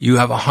 then you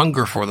have a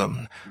hunger for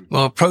them.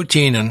 Well,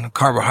 protein and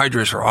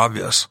carbohydrates are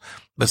obvious,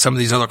 but some of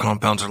these other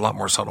compounds are a lot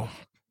more subtle.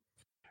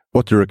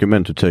 What do you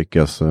recommend to take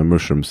as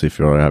mushrooms if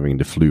you are having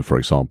the flu, for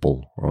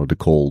example, or the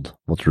cold?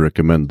 What do you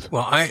recommend?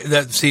 Well,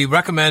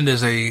 recommend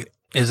is a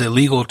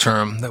legal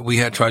term that we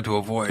had tried to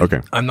avoid.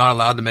 Okay. I'm not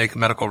allowed to make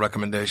medical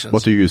recommendations.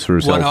 What do you use for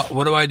yourself?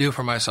 What do I do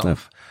for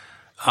myself?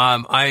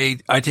 Yeah.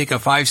 I take a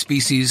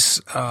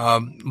 5-species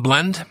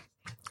blend.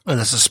 And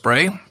it's a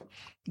spray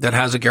that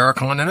has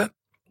agarikon in it.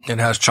 It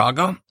has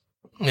chaga.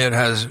 It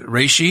has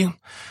reishi.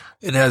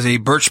 It has a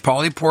birch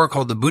polypore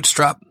called the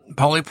bootstrap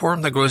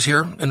polypore that grows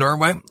here in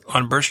Norway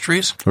on birch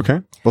trees. Okay.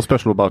 What's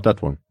special about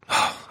that one?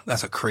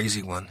 That's a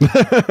crazy one.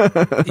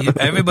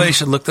 Everybody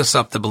should look this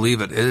up to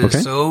believe it. It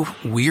is so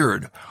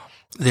weird.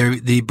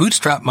 The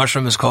bootstrap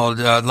mushroom is called,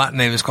 Latin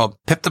name is called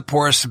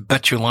Piptoporus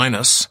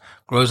betulinus,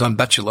 grows on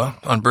betula,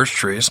 on birch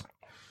trees.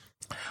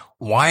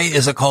 Why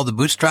is it called the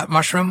bootstrap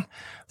mushroom?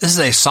 This is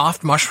a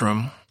soft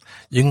mushroom.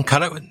 You can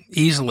cut it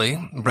easily,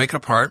 break it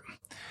apart,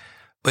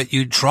 but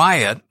you dry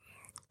it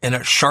and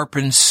it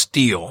sharpens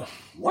steel.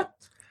 What?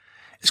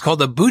 It's called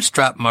the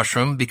bootstrap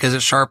mushroom because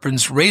it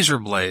sharpens razor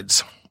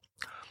blades.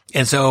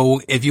 And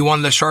so if you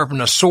wanted to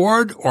sharpen a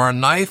sword or a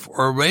knife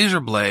or a razor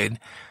blade,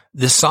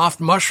 this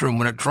soft mushroom,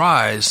 when it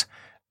dries,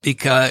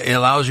 because it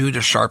allows you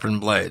to sharpen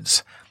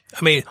blades.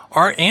 I mean,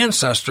 our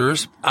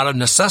ancestors, out of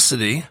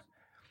necessity,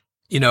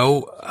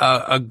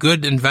 a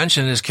good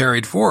invention is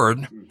carried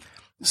forward.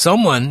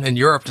 Someone in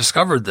Europe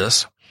discovered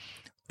this,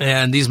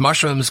 and these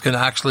mushrooms can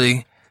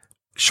actually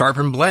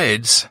sharpen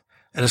blades.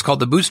 And it's called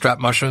the bootstrap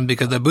mushroom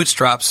because the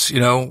bootstraps,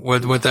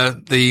 with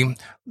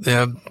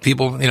the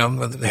people,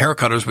 the hair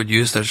cutters would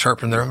use to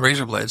sharpen their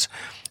razor blades.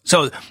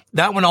 So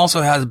that one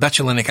also has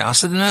betulinic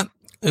acid in it,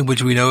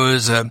 which we know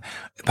is a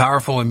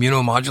powerful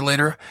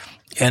immunomodulator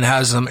and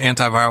has some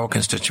antiviral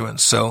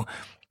constituents. So,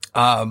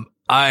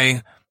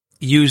 I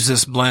use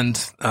this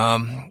blend,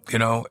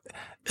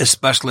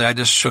 especially I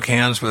just shook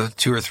hands with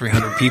 200 or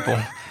 300 people.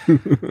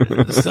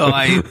 So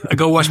I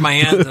go wash my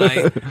hands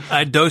and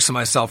I dose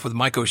myself with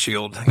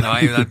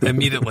MycoShield.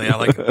 Immediately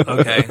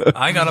okay,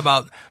 I got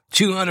about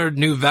 200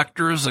 new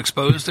vectors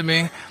exposed to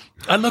me.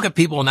 I look at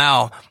people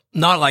now,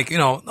 not like,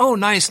 oh,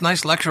 nice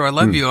lecture. I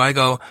love you. I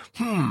go,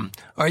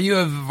 are you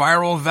a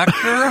viral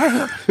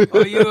vector?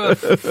 Do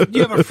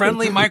you have a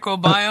friendly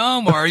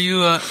microbiome, or are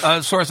you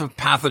a source of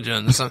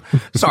pathogens?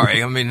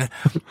 Sorry. I mean,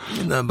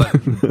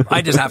 but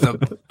I just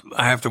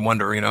have to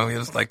wonder,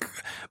 it's like,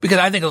 because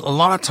I think a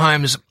lot of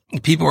times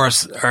people are,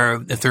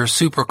 if they're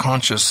super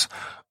conscious,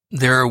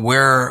 they're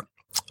aware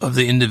of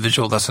the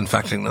individual that's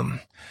infecting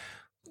them.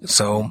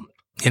 So,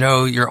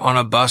 you're on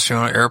a bus, you're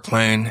on an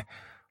airplane,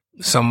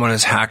 someone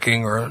is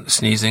hacking or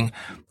sneezing.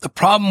 The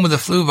problem with the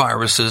flu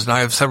viruses, and I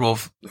have several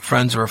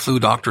friends who are flu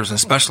doctors and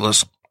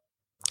specialists,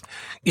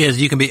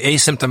 is you can be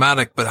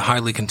asymptomatic but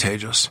highly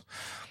contagious.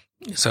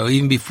 So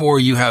even before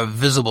you have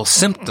visible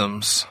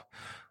symptoms,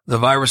 the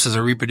viruses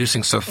are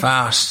reproducing so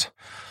fast.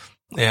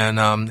 And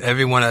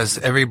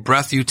every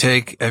breath you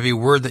take, every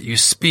word that you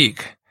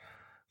speak,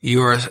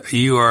 you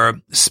are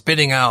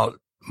spitting out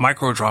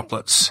micro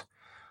droplets.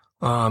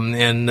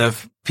 And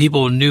if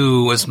people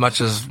knew as much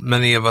as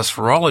many of us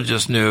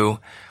virologists knew,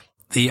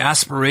 the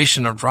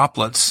aspiration of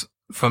droplets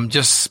from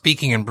just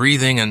speaking and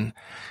breathing and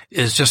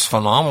is just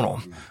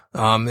phenomenal.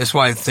 It's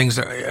why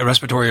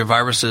respiratory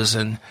viruses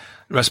and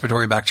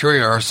respiratory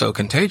bacteria are so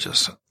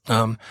contagious,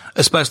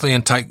 especially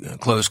in tight,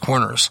 closed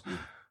corners.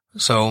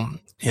 So,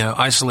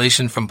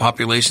 isolation from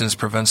populations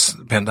prevents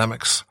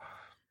pandemics.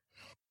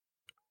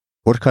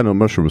 What kind of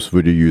mushrooms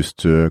would you use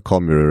to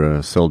calm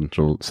your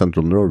central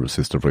nervous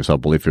system, for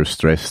example, if you're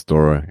stressed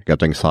or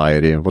get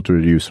anxiety? What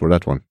would you use for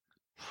that one?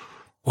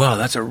 Well,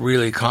 that's a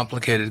really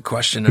complicated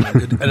question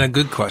and a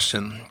good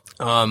question.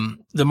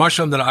 The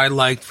mushroom that I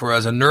liked for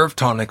as a nerve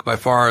tonic by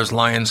far is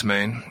lion's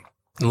mane.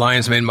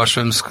 Lion's mane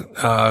mushrooms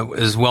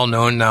is well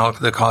known now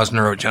to cause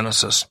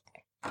neurogenesis.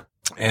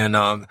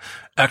 And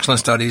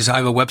excellent studies. I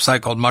have a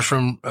website called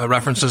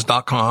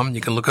mushroomreferences.com. You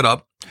can look it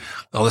up.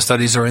 All the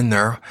studies are in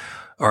there.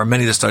 Or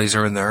many of the studies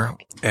are in there.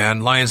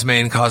 And lion's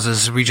mane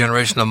causes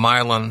regeneration of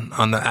myelin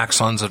on the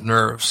axons of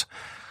nerves.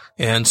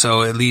 And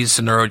so it leads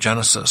to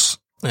neurogenesis.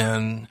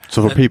 And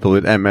so for people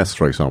with MS,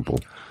 for example?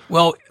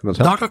 Well,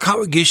 Dr.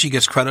 Kawagishi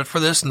gets credit for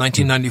this. In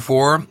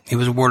 1994, he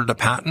was awarded a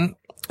patent.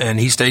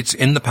 And he states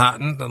in the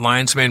patent that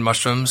lion's mane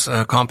mushrooms,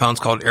 compounds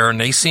called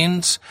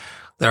erinacines,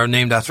 that are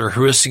named after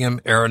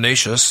Hericium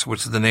erinaceus,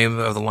 which is the name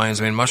of the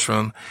lion's mane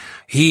mushroom.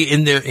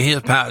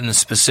 His patent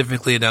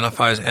specifically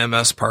identifies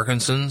MS,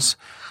 Parkinson's.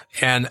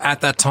 And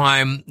at that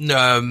time,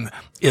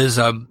 is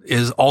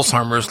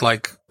Alzheimer's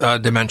like,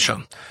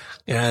 dementia.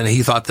 And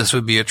he thought this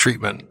would be a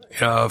treatment,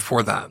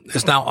 for that.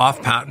 It's now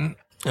off patent.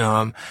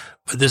 But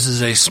this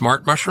is a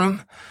smart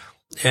mushroom.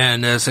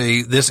 And this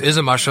is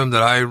a mushroom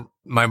that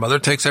my mother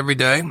takes every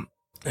day.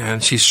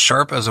 And she's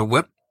sharp as a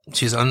whip.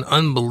 She's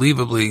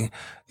unbelievably,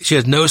 she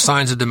has no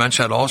signs of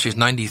dementia at all. She's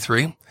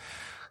 93.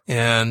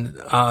 And,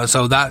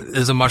 so that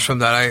is a mushroom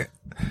that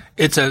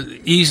it's a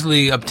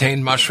easily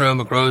obtained mushroom.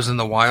 It grows in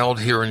the wild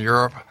here in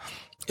Europe.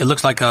 It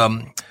looks like,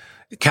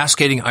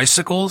 cascading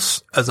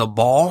icicles as a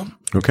ball.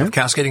 Okay. Of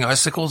cascading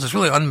icicles. It's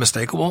really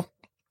unmistakable.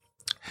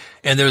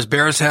 And there's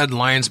bear's head,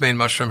 lion's mane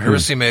mushroom.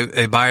 Hericium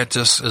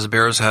abiatus is a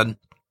bear's head.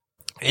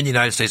 In the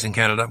United States and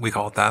Canada, we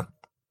call it that.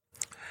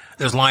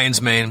 There's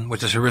lion's mane,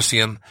 which is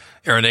Hericium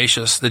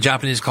erinaceus. The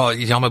Japanese call it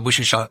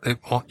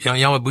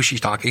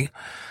Yamabushi-taki.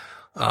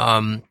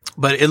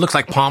 But it looks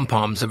like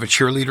pom-poms of a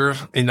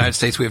cheerleader. In the United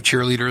States, we have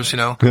cheerleaders,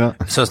 Yeah.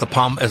 So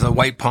it's a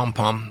white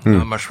pom-pom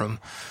mushroom.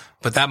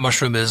 But that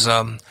mushroom is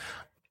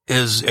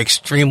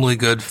extremely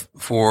good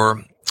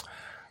for,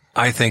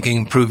 I think,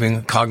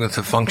 improving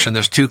cognitive function.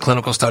 There's 2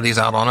 clinical studies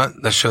out on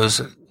it that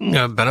shows,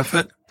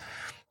 benefit.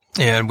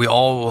 And we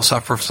all will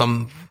suffer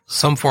some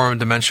form of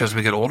dementia as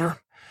we get older.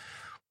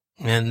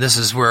 And this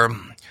is where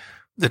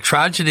the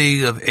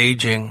tragedy of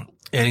aging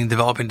and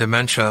developing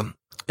dementia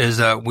is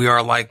that we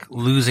are like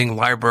losing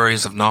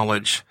libraries of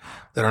knowledge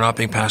that are not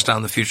being passed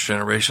down to future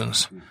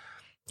generations.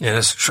 And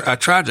it's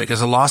tragic. It's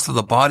a loss of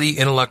the body,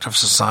 intellect of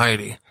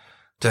society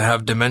to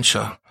have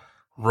dementia,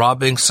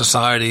 robbing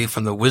society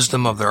from the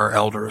wisdom of their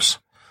elders.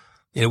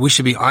 We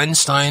should be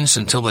Einsteins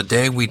until the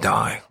day we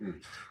die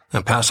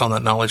and pass on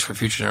that knowledge for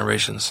future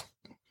generations.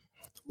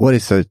 What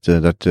is it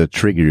that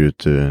trigger you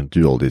to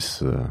do all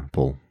this,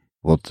 Paul?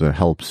 What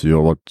helps you,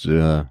 or what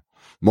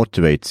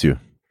motivates you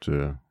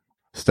to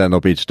stand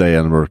up each day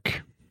and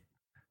work?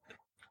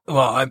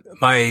 Well,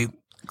 my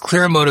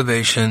clear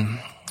motivation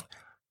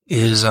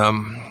is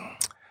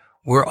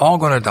we're all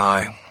going to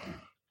die.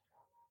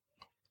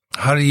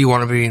 How do you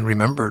want to be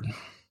remembered?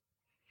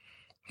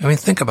 I mean,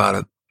 think about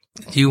it.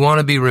 Do you want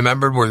to be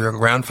remembered where your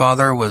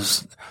grandfather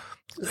was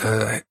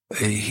a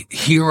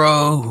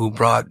hero who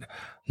brought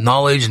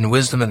knowledge and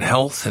wisdom and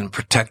health and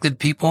protected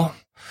people?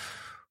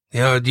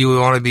 Do you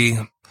want to be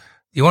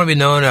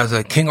known as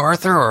a King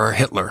Arthur or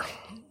Hitler?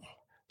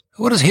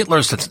 What does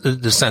Hitler's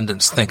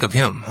descendants think of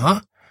him,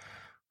 huh?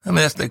 I mean,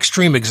 that's the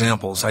extreme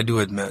examples, I do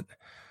admit.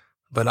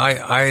 But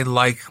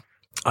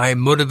I'm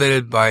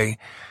motivated by,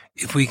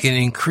 if we can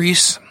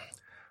increase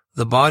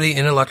the body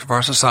intellect of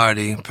our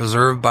society,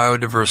 preserve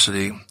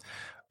biodiversity,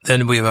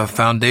 then we have a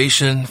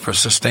foundation for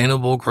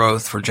sustainable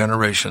growth for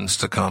generations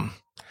to come.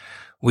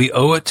 We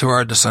owe it to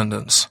our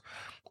descendants.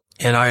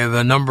 And I have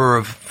a number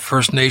of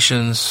First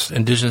Nations,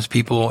 Indigenous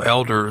people,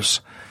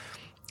 elders.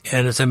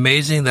 And it's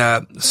amazing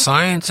that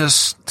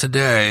scientists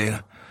today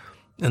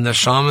and the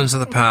shamans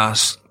of the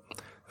past,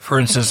 for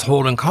instance,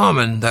 hold in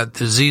common that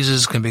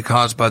diseases can be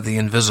caused by the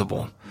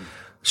invisible.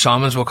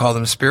 Shamans will call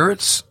them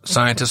spirits.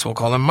 Scientists will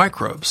call them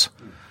microbes.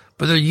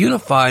 But they're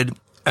unified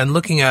and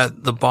looking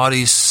at the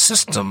body's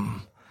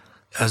system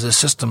as a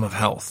system of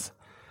health.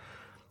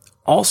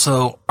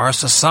 Also, our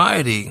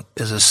society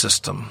is a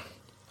system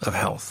of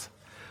health.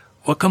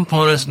 What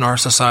components in our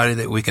society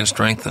that we can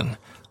strengthen?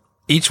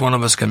 Each one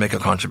of us can make a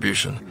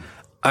contribution.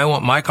 I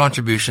want my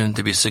contribution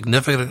to be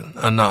significant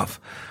enough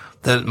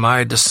that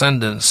my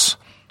descendants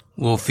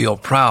will feel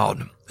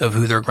proud of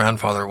who their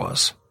grandfather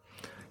was.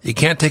 You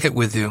can't take it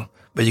with you,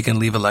 but you can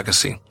leave a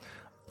legacy.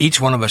 Each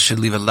one of us should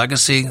leave a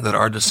legacy that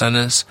our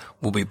descendants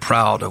will be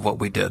proud of what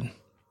we did.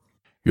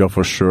 You are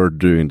for sure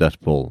doing that,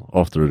 Paul.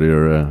 After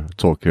your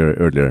talk here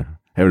earlier,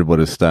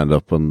 everybody stand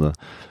up and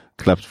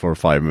clapped for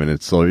 5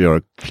 minutes, so you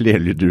are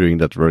clearly doing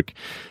that work.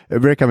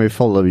 Where can we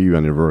follow you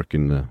and your work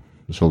in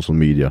social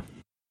media?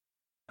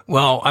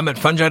 Well, I'm at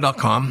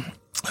fungi.com.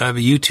 I have a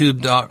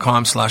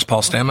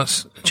youtube.com/Paul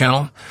Stamets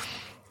channel.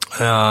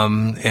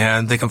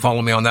 And they can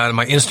follow me on that. And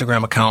my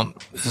Instagram account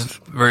is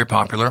very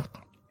popular.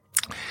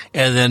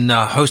 And then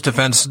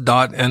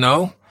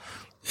hostdefense.no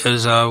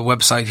is a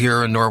website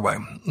here in Norway.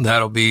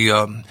 That'll be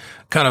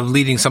kind of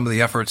leading some of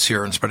the efforts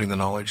here and spreading the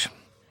knowledge.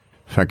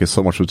 Thank you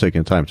so much for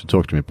taking time to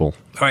talk to me, Paul.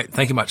 All right.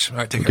 Thank you much. All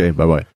right. Take care. Okay. Bye-bye.